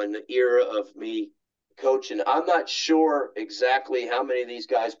 in the era of me coaching, I'm not sure exactly how many of these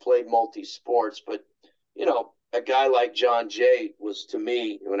guys played multi-sports, but, you know, a guy like John Jay was, to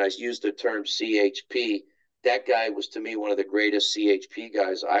me, when I used the term CHP, that guy was, to me, one of the greatest CHP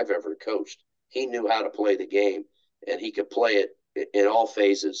guys I've ever coached. He knew how to play the game, and he could play it in all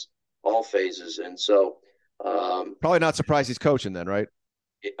phases. And so probably not surprised he's coaching then, right?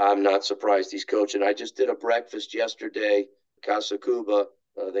 I'm not surprised he's coaching. I just did a breakfast yesterday, Casa Cuba.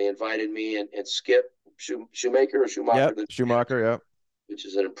 They invited me and Skip Schumacher. Yep, Schumacher, yeah. Which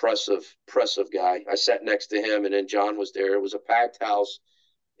is an impressive guy. I sat next to him, and then John was there. It was a packed house,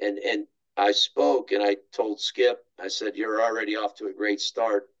 and I spoke, and I told Skip, I said, "You're already off to a great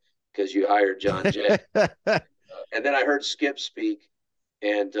start because you hired John Jay." And then I heard Skip speak,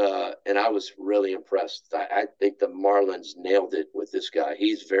 And I was really impressed. I think the Marlins nailed it with this guy.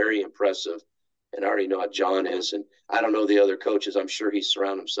 He's very impressive, and I already know how John is, and I don't know the other coaches. I'm sure he's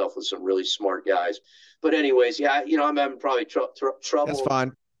surrounded himself with some really smart guys. But anyways, yeah, I'm having probably trouble. That's fine.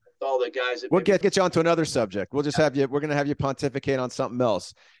 With all the guys. We'll get you onto another subject. We'll just have you. We're going to have you pontificate on something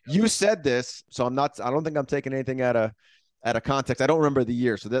else. You said this, so I don't think I'm taking anything out of context. I don't remember the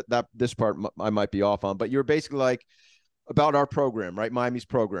year, so that this part I might be off on. But you're basically like, about our program, right? Miami's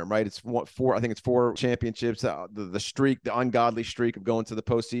program, right? It's four. I think it's 4 championships. The streak, the ungodly streak of going to the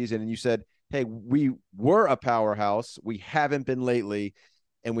postseason. And you said, "Hey, we were a powerhouse. We haven't been lately,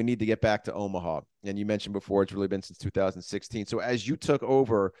 and we need to get back to Omaha." And you mentioned before it's really been since 2016. So as you took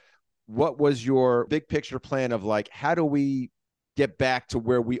over, what was your big picture plan of like, how do we get back to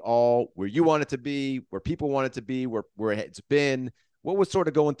where you want it to be, where people want it to be, where it's been? What was sort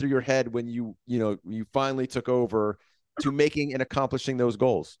of going through your head when you finally took over to making and accomplishing those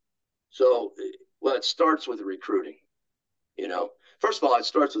goals? So, well, it starts with recruiting. First of all, it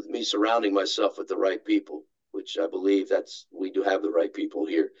starts with me surrounding myself with the right people, which I believe we do have the right people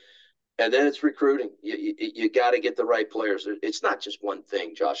here. And then it's recruiting. You got to get the right players. It's not just one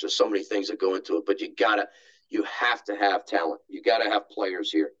thing, Josh. There's so many things that go into it, but you have to have talent. You got to have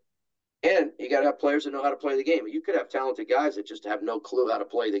players here. And you got to have players that know how to play the game. You could have talented guys that just have no clue how to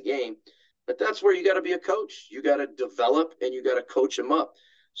play the game. But that's where you got to be a coach. You got to develop and you got to coach them up.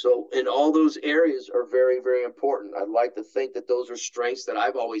 So in all those areas are very, very important. I'd like to think that those are strengths that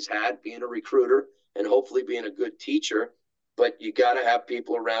I've always had, being a recruiter and hopefully being a good teacher. But you got to have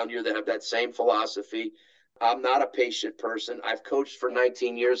people around you that have that same philosophy. I'm not a patient person. I've coached for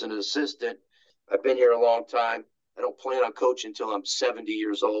 19 years as an assistant. I've been here a long time. I don't plan on coaching until I'm 70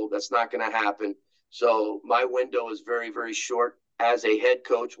 years old. That's not going to happen. So my window is very, very short. As a head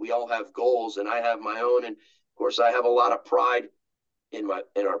coach, we all have goals, and I have my own. And of course, I have a lot of pride in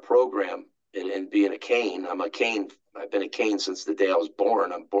our program and being a Cane. I'm a Cane. I've been a Cane since the day I was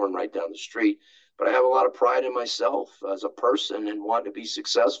born. I'm born right down the street. But I have a lot of pride in myself as a person and want to be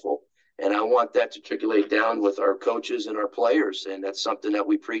successful. And I want that to circulate down with our coaches and our players. And that's something that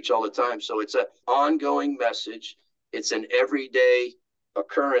we preach all the time. So it's an ongoing message. It's an everyday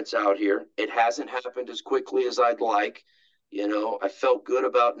occurrence out here. It hasn't happened as quickly as I'd like. I felt good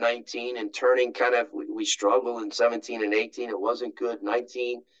about 19 and turning we struggled in 17 and 18. It wasn't good.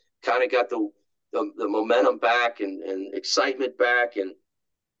 19 kind of got the momentum back and excitement back. And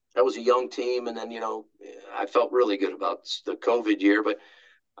that was a young team. And then, I felt really good about the COVID year, but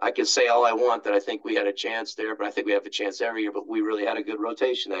I can say all I want that I think we had a chance there, but I think we have a chance every year, but we really had a good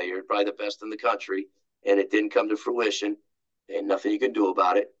rotation that year, probably the best in the country. And it didn't come to fruition and nothing you can do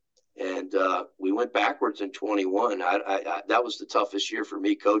about it. And we went backwards in 21. That was the toughest year for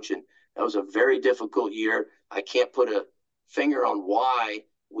me coaching. That was a very difficult year. I can't put a finger on why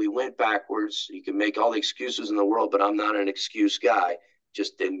we went backwards. You can make all the excuses in the world, but I'm not an excuse guy.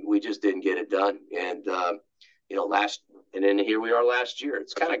 We just didn't get it done. And, and then here we are last year.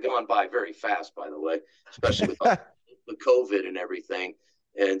 It's kind of gone by very fast, by the way, especially with the COVID and everything.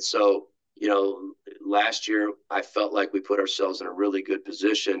 And so, last year I felt like we put ourselves in a really good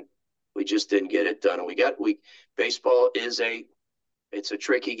position. We just didn't get it done. And baseball it's a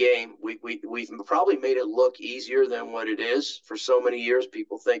tricky game. We've probably made it look easier than what it is. For so many years,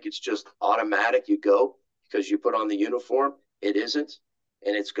 people think it's just automatic. You go because you put on the uniform. It isn't.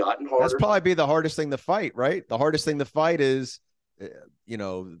 And it's gotten harder. That's probably be the hardest thing to fight, right? The hardest thing to fight is,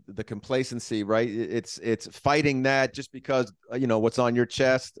 the complacency, right? It's fighting that just because, what's on your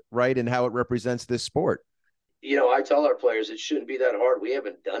chest, right? And how it represents this sport. I tell our players it shouldn't be that hard. We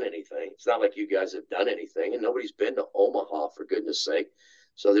haven't done anything. It's not like you guys have done anything, and nobody's been to Omaha, for goodness sake.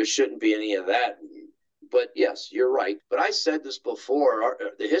 So there shouldn't be any of that. But yes, you're right. But I said this before.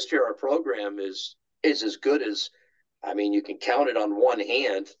 The history of our program is as good as, you can count it on one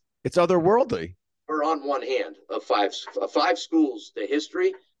hand. It's otherworldly. We're on one hand of five schools. The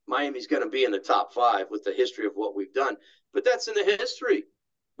history, Miami's going to be in the top 5 with the history of what we've done. But that's in the history.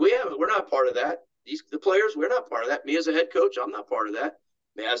 We're not part of that. The players, we're not part of that. Me as a head coach, I'm not part of that.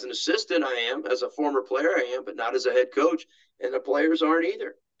 As an assistant, I am. As a former player, I am, but not as a head coach. And the players aren't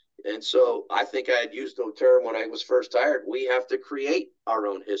either. And so I think I had used the term when I was first hired. We have to create our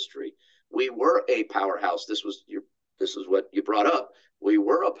own history. We were a powerhouse. This is what you brought up. We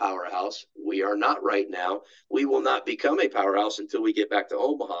were a powerhouse. We are not right now. We will not become a powerhouse until we get back to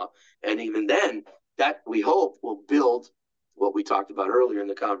Omaha. And even then, that we hope will build what we talked about earlier in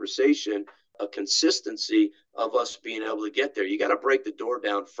the conversation, a consistency of us being able to get there. You got to break the door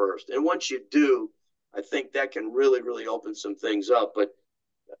down first. And once you do, I think that can really, really open some things up. But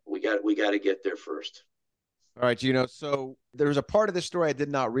we got to get there first. All right, so there's a part of this story I did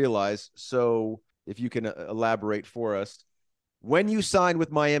not realize. So if you can elaborate for us, when you signed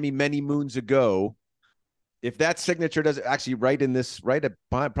with Miami many moons ago, if that signature does actually right in this, right,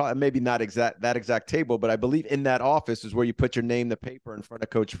 probably maybe not that exact table, but I believe in that office is where you put your name, the paper in front of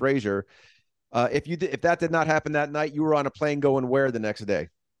Coach Frazier. If that did not happen that night, you were on a plane going where the next day?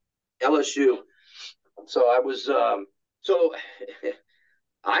 LSU. So I was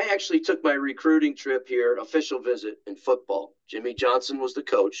I actually took my recruiting trip here, official visit in football. Jimmy Johnson was the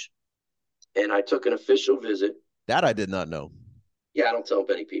coach, and I took an official visit. That I did not know. Yeah, I don't tell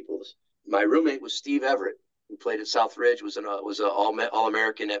many people this. My roommate was Steve Everett, who played at Southridge, was an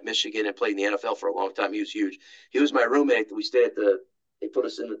All-American at Michigan, and played in the NFL for a long time. He was huge. He was my roommate. We stayed they put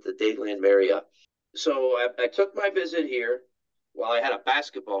us in at the Dadeland Marriott. So I took my visit here. Well, I had a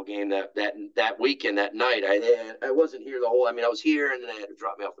basketball game that weekend, that night. I wasn't here the whole. I was here, and then they had to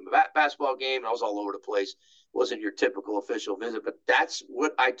drop me off the basketball game, and I was all over the place. It wasn't your typical official visit, but that's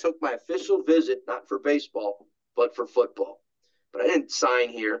what I took my official visit, not for baseball, but for football. But I didn't sign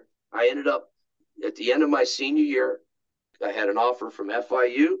here. I ended up at the end of my senior year. I had an offer from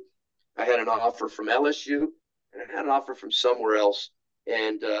FIU. I had an offer from LSU, and I had an offer from somewhere else.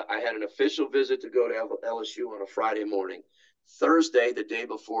 And I had an official visit to go to LSU on a Friday morning. Thursday, the day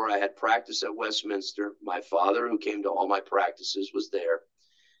before, I had practice at Westminster. My father, who came to all my practices, was there.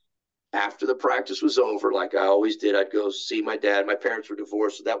 After the practice was over, like I always did, I'd go see my dad. My parents were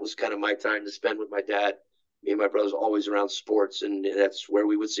divorced, so that was kind of my time to spend with my dad. Me and my brothers always around sports, and that's where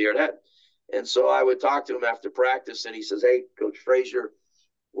we would see our dad. And so I would talk to him after practice, and he says, "Hey, Coach Frazier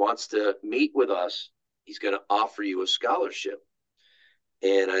wants to meet with us. He's going to offer you a scholarship."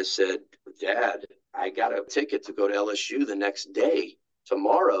 And I said, "Dad, I got a ticket to go to LSU the next day,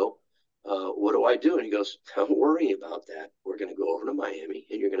 tomorrow. What do I do?" And he goes, "Don't worry about that. We're going to go over to Miami,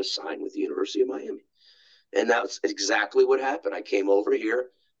 and you're going to sign with the University of Miami." And that's exactly what happened. I came over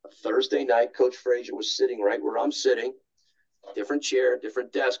here a Thursday night. Coach Frazier was sitting right where I'm sitting, different chair,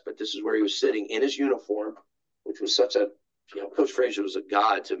 different desk, but this is where he was sitting in his uniform, which was such a, Coach Frazier was a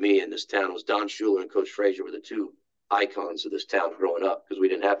god to me in this town. It was Don Shula and Coach Frazier were the two icons of this town growing up because we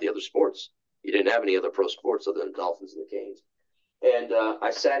didn't have the other sports. You didn't have any other pro sports other than the Dolphins and the Canes. And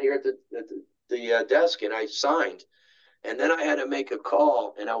I sat here at the desk and I signed. And then I had to make a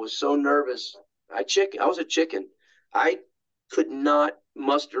call, and I was so nervous. I was a chicken. I could not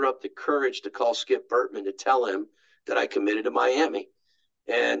muster up the courage to call Skip Bertman to tell him that I committed to Miami.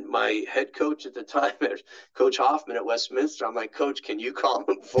 And my head coach at the time, Coach Hoffman at Westminster, I'm like, "Coach, can you call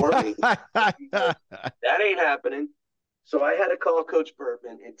him for me?" That ain't happening. So I had to call Coach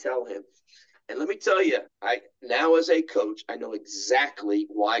Bertman and tell him. And let me tell you, now as a coach, I know exactly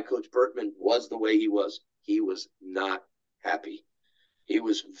why Coach Bertman was the way he was. He was not happy. He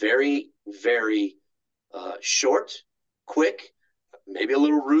was very, very short, quick, maybe a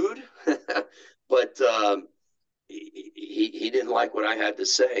little rude, but he didn't like what I had to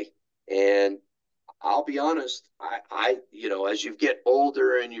say. And I'll be honest, I as you get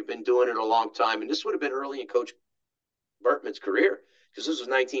older and you've been doing it a long time, and this would have been early in Coach Bertman's career, because this was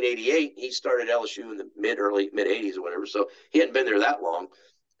 1988. He started LSU in the mid 80s or whatever. So he hadn't been there that long.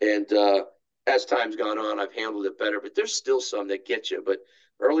 And as time's gone on, I've handled it better. But there's still some that get you. But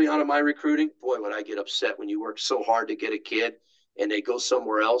early on in my recruiting, boy, would I get upset when you work so hard to get a kid and they go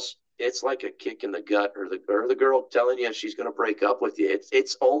somewhere else. It's like a kick in the gut, or the girl telling you she's going to break up with you.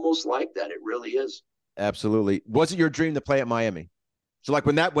 It's almost like that. It really is. Absolutely. Was it your dream to play at Miami? So like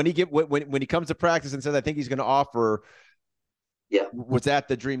when he comes to practice and says, "I think he's going to offer," yeah, was that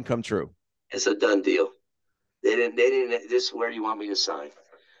the dream come true? It's a done deal. They didn't. This is where do you want me to sign?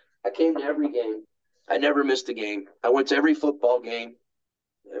 I came to every game. I never missed a game. I went to every football game.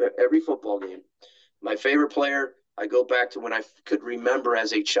 My favorite player, I go back to when I could remember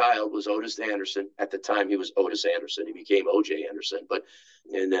as a child, was Otis Anderson. At the time, he was Otis Anderson. He became O.J. Anderson.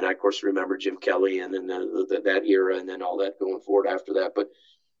 And then I, of course, remember Jim Kelly and then that era and then all that going forward after that. But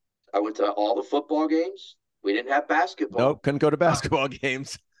I went to all the football games. We didn't have basketball. Nope, couldn't go to basketball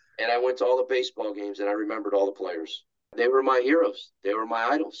games. And I went to all the baseball games, and I remembered all the players. They were my heroes. They were my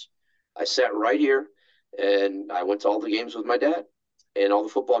idols. I sat right here, and I went to all the games with my dad and all the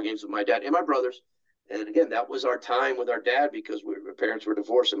football games with my dad and my brothers. And again, that was our time with our dad because my parents were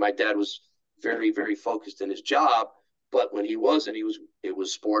divorced, and my dad was very, very focused in his job. But when he wasn't, it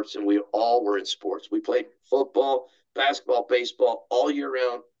was sports, and we all were in sports. We played football, basketball, baseball all year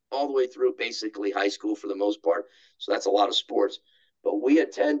round, all the way through basically high school for the most part. So that's a lot of sports. But we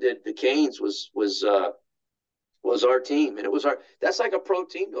attended the Canes was our team, and that's like a pro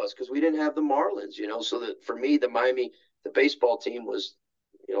team to us because we didn't have the Marlins, So that for me, the Miami, the baseball team was,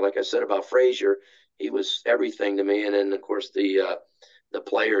 like I said about Frazier, he was everything to me. And then of course the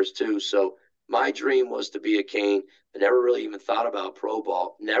players too. So my dream was to be a Cane. I never really even thought about pro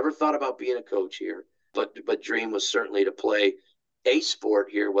ball. Never thought about being a coach here. But dream was certainly to play a sport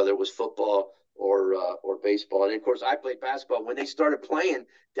here, whether it was football or baseball. And of course, I played basketball when they started playing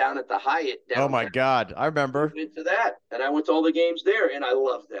down at the Hyatt. Oh my God, I remember. Into that, and I went to all the games there, and I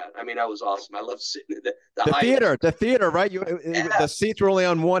loved that. I mean, I was awesome. I loved sitting in the Hyatt. The theater, right? The seats were only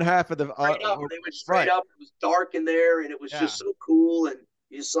on one half of the. Straight up, they went straight up. It was dark in there, and it was just so cool. And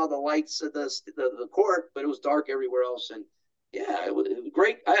you saw the lights of the court, but it was dark everywhere else. And yeah, it was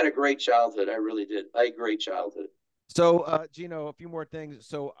great. I had a great childhood. I really did. I had a great childhood. So, Gino, a few more things.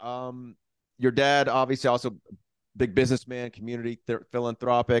 So, your dad, obviously, also big businessman, community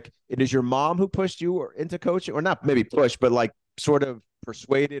philanthropic. It is your mom who pushed you into coaching, or not maybe pushed, but like sort of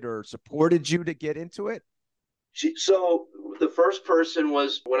persuaded or supported you to get into it? So the first person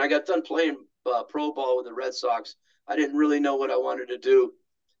was when I got done playing pro ball with the Red Sox. I didn't really know what I wanted to do,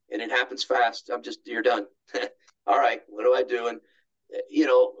 and it happens fast. You're done. All right, what do I do? And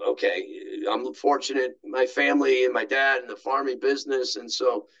okay, I'm fortunate. My family and my dad and the farming business, and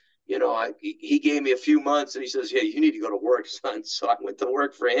so he gave me a few months, and he says, "Yeah, you need to go to work, son." So I went to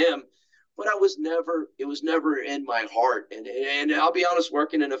work for him, but it was never in my heart. And I'll be honest,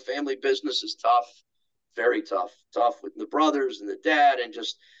 working in a family business is tough, very tough with the brothers and the dad, and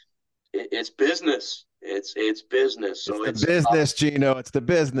just it's business. It's business. So it's the business, tough. Gino. It's the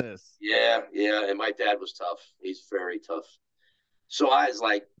business. Yeah. And my dad was tough. He's very tough. So I was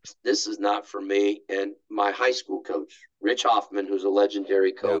like, this is not for me. And my high school coach, Rich Hoffman, who's a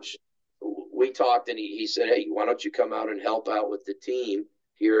legendary coach, we talked, and he said, "Hey, why don't you come out and help out with the team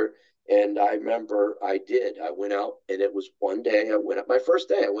here?" And I remember I did. I went out, and it was one day. My first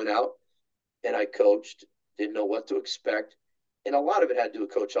day, I went out, and I coached. Didn't know what to expect. And a lot of it had to do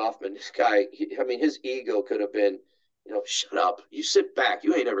with Coach Hoffman. This guy, his ego could have been, shut up. You sit back.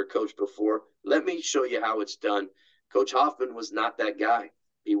 You ain't ever coached before. Let me show you how it's done. Coach Hoffman was not that guy.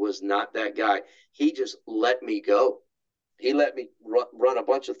 He was not that guy. He just let me go. He let me run a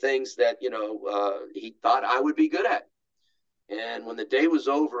bunch of things that, he thought I would be good at. And when the day was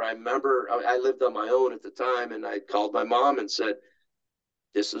over, I remember I lived on my own at the time, and I called my mom and said,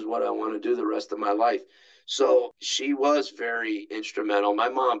 "This is what I want to do the rest of my life." So she was very instrumental. My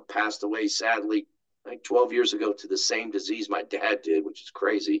mom passed away, sadly, like 12 years ago to the same disease my dad did, which is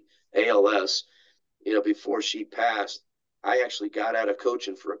crazy, ALS. Before she passed, I actually got out of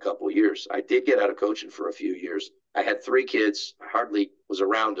coaching for a couple of years. I did get out of coaching for a few years. I had 3 kids. I hardly was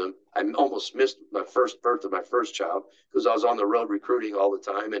around them. I almost missed my first birth of my first child because I was on the road recruiting all the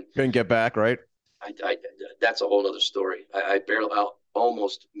time. And couldn't get back, right? I that's a whole other story. I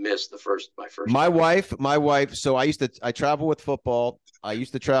almost missed my first. My wife. So I travel with football. I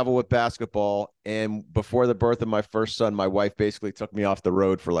used to travel with basketball. And before the birth of my first son, my wife basically took me off the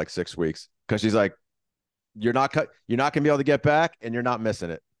road for like 6 weeks because she's like, you're not going to be able to get back, and you're not missing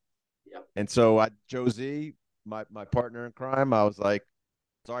it. Yep. And so Josie, my partner in crime, I was like,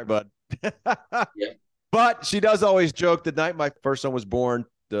 sorry, bud. Yeah. But she does always joke. The night my first son was born,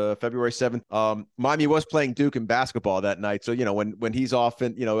 February 7th, Mommy was playing Duke in basketball that night. So, when he's off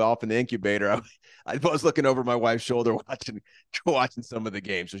in the incubator, I was looking over my wife's shoulder watching some of the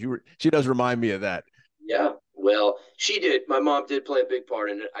games. So she does remind me of that. Yeah. Well, she did. My mom did play a big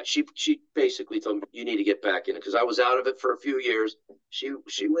part in it. She basically told me, you need to get back in it, because I was out of it for a few years. She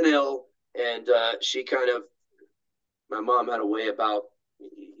went ill, and my mom had a way about,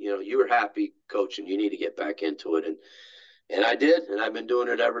 you were happy coaching, you need to get back into it. And I did, and I've been doing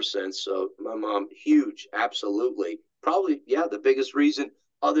it ever since. So my mom, huge, absolutely. Probably, the biggest reason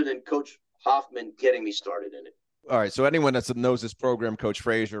other than Coach Hoffman getting me started in it. All right. So anyone that knows this program, Coach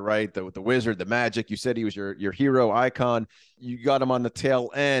Frazier, right? The Wizard, the Magic, you said he was your hero icon. You got him on the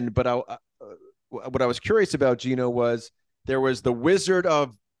tail end. But what I was curious about, Gino, was there was the Wizard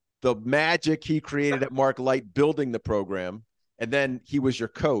of the Magic he created at Mark Light building the program. And then he was your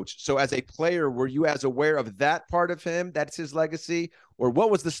coach. So as a player, were you as aware of that part of him? That's his legacy? Or what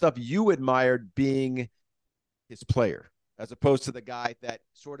was the stuff you admired being his player, as opposed to the guy that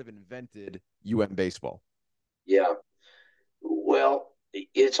sort of invented baseball? Yeah. Well,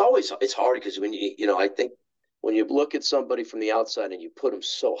 it's hard because when I think when you look at somebody from the outside and you put them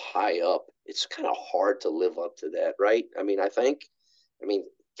so high up, it's kind of hard to live up to that, right?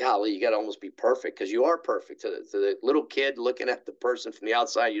 Golly, you got to almost be perfect, because you are perfect to the little kid looking at the person from the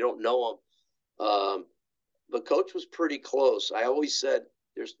outside. You don't know him. But Coach was pretty close. I always said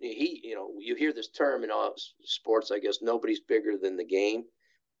you hear this term in all sports, I guess, nobody's bigger than the game.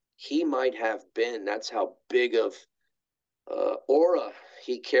 He might have been. That's how big of aura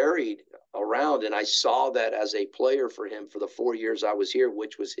he carried around. And I saw that as a player for him for the 4 years I was here,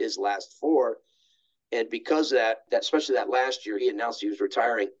 which was his last 4. And because of that especially that last year, he announced he was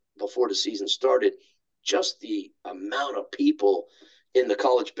retiring before the season started. Just the amount of people in the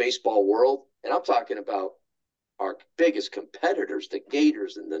college baseball world, and I'm talking about our biggest competitors, the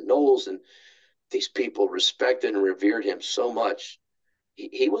Gators and the Noles, and these people respected and revered him so much.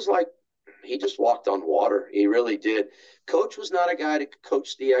 He was like, he just walked on water. He really did. Coach was not a guy to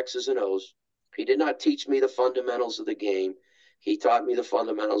coach the X's and O's. He did not teach me the fundamentals of the game. He taught me the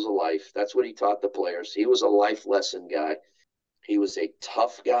fundamentals of life. That's what he taught the players. He was a life lesson guy. He was a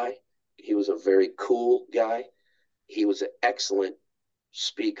tough guy. He was a very cool guy. He was an excellent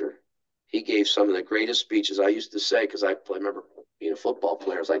speaker. He gave some of the greatest speeches. I used to say, because I remember being a football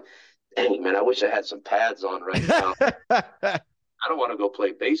player, I was like, dang, man, I wish I had some pads on right now. I don't want to go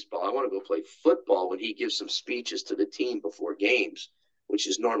play baseball. I want to go play football when he gives some speeches to the team before games, which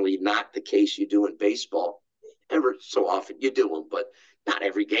is normally not the case you do in baseball. Ever so often you do them, but not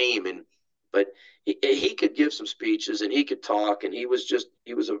every game. But he could give some speeches and he could talk, and he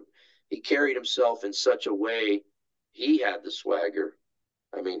carried himself in such a way. He had the swagger.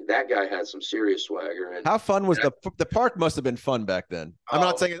 I mean, that guy had some serious swagger. And how fun was the park? Must have been fun back then. I'm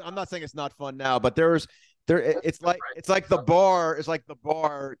not saying it's not fun now, but it's like the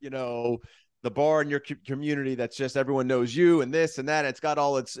bar, you know, the bar in your community that's just everyone knows you and this and that. It's got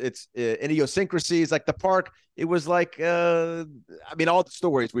all its idiosyncrasies. Like the park, it was like I mean, all the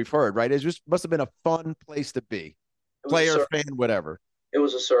stories we've heard, right? It just must have been a fun place to be. Player, fan, whatever. It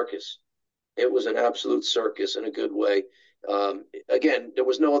was a circus. It was an absolute circus in a good way. Again, there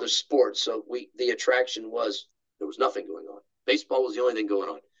was no other sport, so the attraction was there was nothing going on. Baseball was the only thing going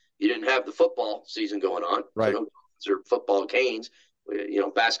on. You didn't have the football season going on, right? So or football canes. You know,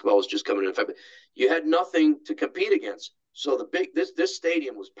 basketball was just coming in February. You had nothing to compete against. So this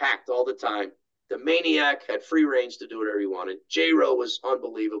stadium was packed all the time. The Maniac had free range to do whatever he wanted. J-Ro was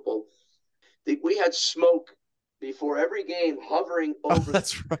unbelievable. We had smoke before every game hovering over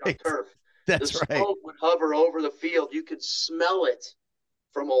the turf. That's the right. smoke would hover over the field. You could smell it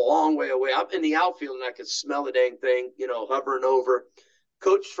from a long way away. I'm in the outfield, and I could smell the dang thing, you know, hovering over.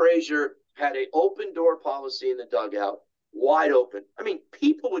 Coach Frazier had an open door policy in the dugout, wide open. I mean,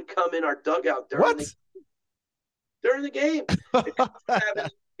 people would come in our dugout during the game.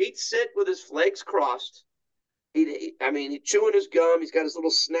 He'd sit with his legs crossed. He'd chewing his gum. He's got his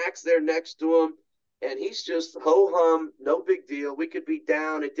little snacks there next to him. And he's just ho-hum, no big deal. We could be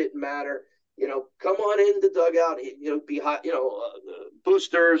down. It didn't matter. You know, come on in the dugout. You know, be hot, you know,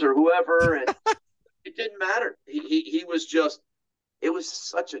 boosters or whoever. And it didn't matter. He was just, it was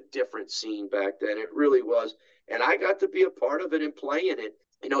such a different scene back then. It really was. And I got to be a part of it and play in it.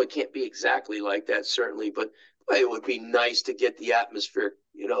 You know, it can't be exactly like that, certainly. But it would be nice to get the atmosphere,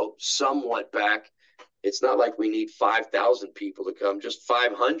 you know, somewhat back. It's not like we need 5,000 people to come. Just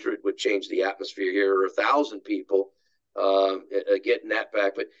 500 would change the atmosphere here, or 1,000 people getting that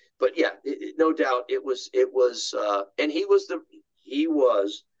back. But yeah, no doubt it was. And he was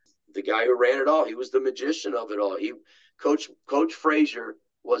the guy who ran it all. He was the magician of it all. Coach Frazier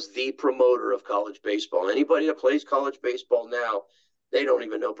was the promoter of college baseball. Anybody that plays college baseball now, they don't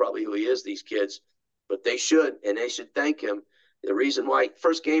even know probably who he is, these kids, but they should, and they should thank him. The reason why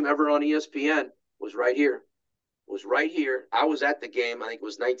first game ever on ESPN was right here. I was at the game. I think it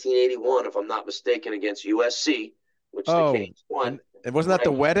was 1981, if I'm not mistaken, against USC, which the Canes won. And wasn't that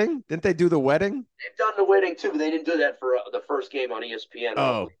the wedding? Didn't they do the wedding? They've done the wedding too, but they didn't do that for the first game on ESPN.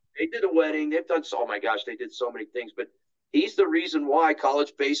 Oh, they did a wedding. They've done oh my gosh, they did so many things. But he's the reason why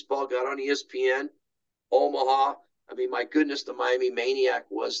college baseball got on ESPN. Omaha. I mean, my goodness, the Miami Maniac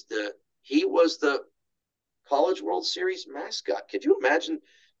was the College World Series mascot. Could you imagine?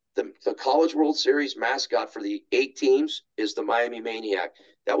 The College World Series mascot for the 8 teams is the Miami Maniac.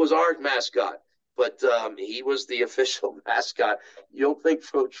 That was our mascot, but he was the official mascot. You don't think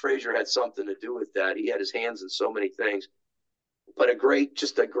Coach Frazier had something to do with that. He had his hands in so many things. But a great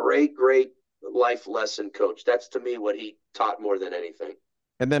life lesson coach. That's, to me, what he taught more than anything.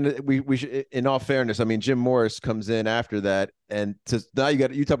 And then we should, in all fairness, I mean, Jim Morris comes in after that, and now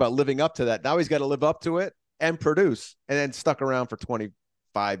you talk about living up to that. Now he's got to live up to it and produce, and then stuck around for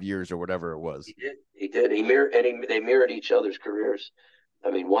 25 years or whatever it was. He did. They mirrored each other's careers. I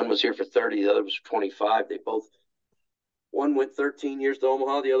mean, one was here for 30, the other was 25. One went 13 years to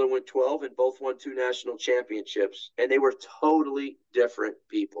Omaha, the other went 12, and both won 2 national championships. And they were totally different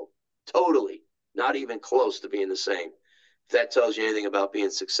people. Totally. Not even close to being the same. If that tells you anything about being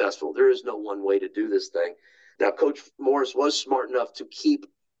successful, there is no one way to do this thing. Now, Coach Morris was smart enough to keep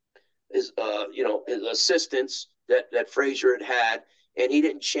his assistants that Frazier had. and he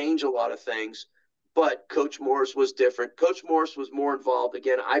didn't change a lot of things. But Coach Morris was different. Coach Morris was more involved.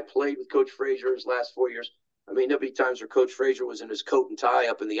 Again, I played with Coach Frazier his last 4 years. I mean, there'll be times where Coach Frazier was in his coat and tie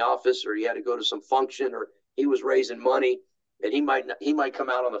up in the office, or he had to go to some function, or he was raising money, and he might come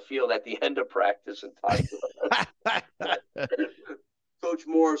out on the field at the end of practice and tie. Coach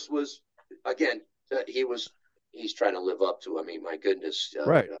Morris was, again, he's trying to live up to. I mean, my goodness,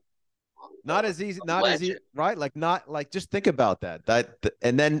 right? Not as easy, right? Like, not like, just think about that.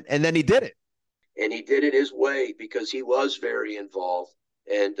 And then he did it. And he did it his way because he was very involved.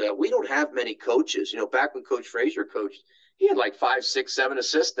 And we don't have many coaches. You know, back when Coach Frazier coached, he had like 5, 6, 7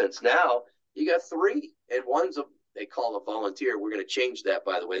 assistants. Now you got 3, and they call a volunteer. We're going to change that,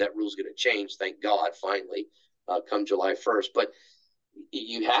 by the way. That rule's going to change, thank God, finally, come July 1st. But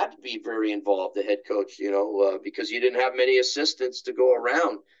you had to be very involved, the head coach, because you didn't have many assistants to go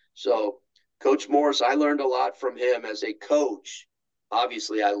around. So Coach Morris, I learned a lot from him as a coach.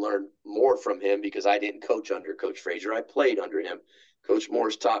 Obviously, I learned more from him because I didn't coach under Coach Frazier. I played under him. Coach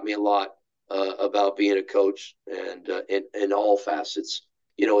Morris taught me a lot about being a coach, and in all facets.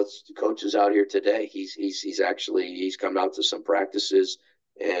 It's the coaches out here today. He's come out to some practices,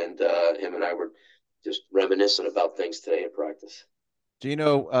 and him and I were just reminiscing about things today in practice.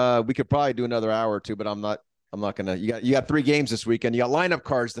 Gino, we could probably do another hour or two, but I'm not gonna. You got 3 games this weekend. You got lineup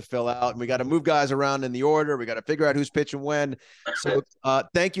cards to fill out, and we got to move guys around in the order. We got to figure out who's pitching when. So,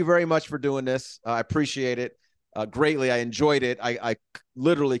 thank you very much for doing this. I appreciate it greatly. I enjoyed it. I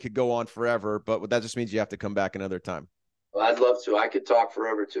literally could go on forever, but that just means you have to come back another time. Well, I'd love to. I could talk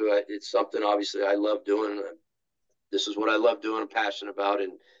forever too. It's something obviously I love doing. This is what I love doing. I'm passionate about,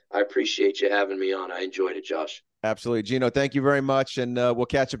 and I appreciate you having me on. I enjoyed it, Josh. Absolutely. Gino, thank you very much. And we'll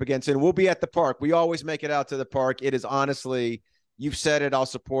catch up again soon. We'll be at the park. We always make it out to the park. It is honestly, you've said it, I'll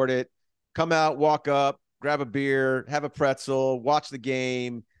support it. Come out, walk up, grab a beer, have a pretzel, watch the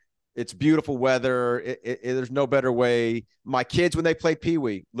game. It's beautiful weather. There's no better way. My kids, when they play Pee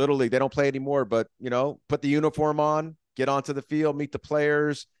Wee, Little League, they don't play anymore, but, put the uniform on, get onto the field, meet the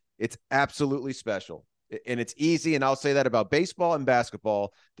players. It's absolutely special. And it's easy. And I'll say that about baseball and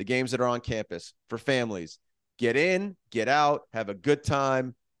basketball, the games that are on campus for families. Get in, get out, have a good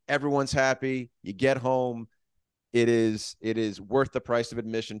time. Everyone's happy. You get home. It is worth the price of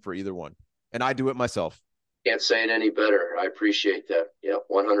admission for either one. And I do it myself. Can't say it any better. I appreciate that. Yeah,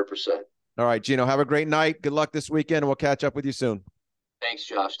 100%. All right, Gino, have a great night. Good luck this weekend, and we'll catch up with you soon. Thanks,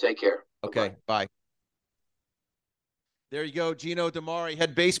 Josh. Take care. Okay, bye. There you go, Gino DiMare,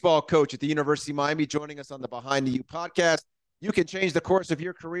 head baseball coach at the University of Miami, joining us on the Behind the U podcast. You can change the course of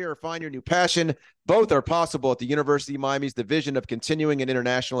your career or find your new passion. Both are possible at the University of Miami's Division of Continuing and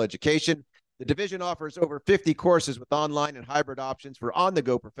International Education. The division offers over 50 courses with online and hybrid options for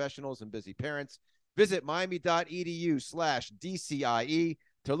on-the-go professionals and busy parents. Visit miami.edu/DCIE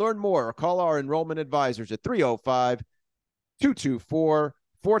to learn more, or call our enrollment advisors at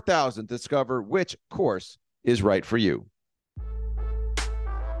 305-224-4000 to discover which course is right for you.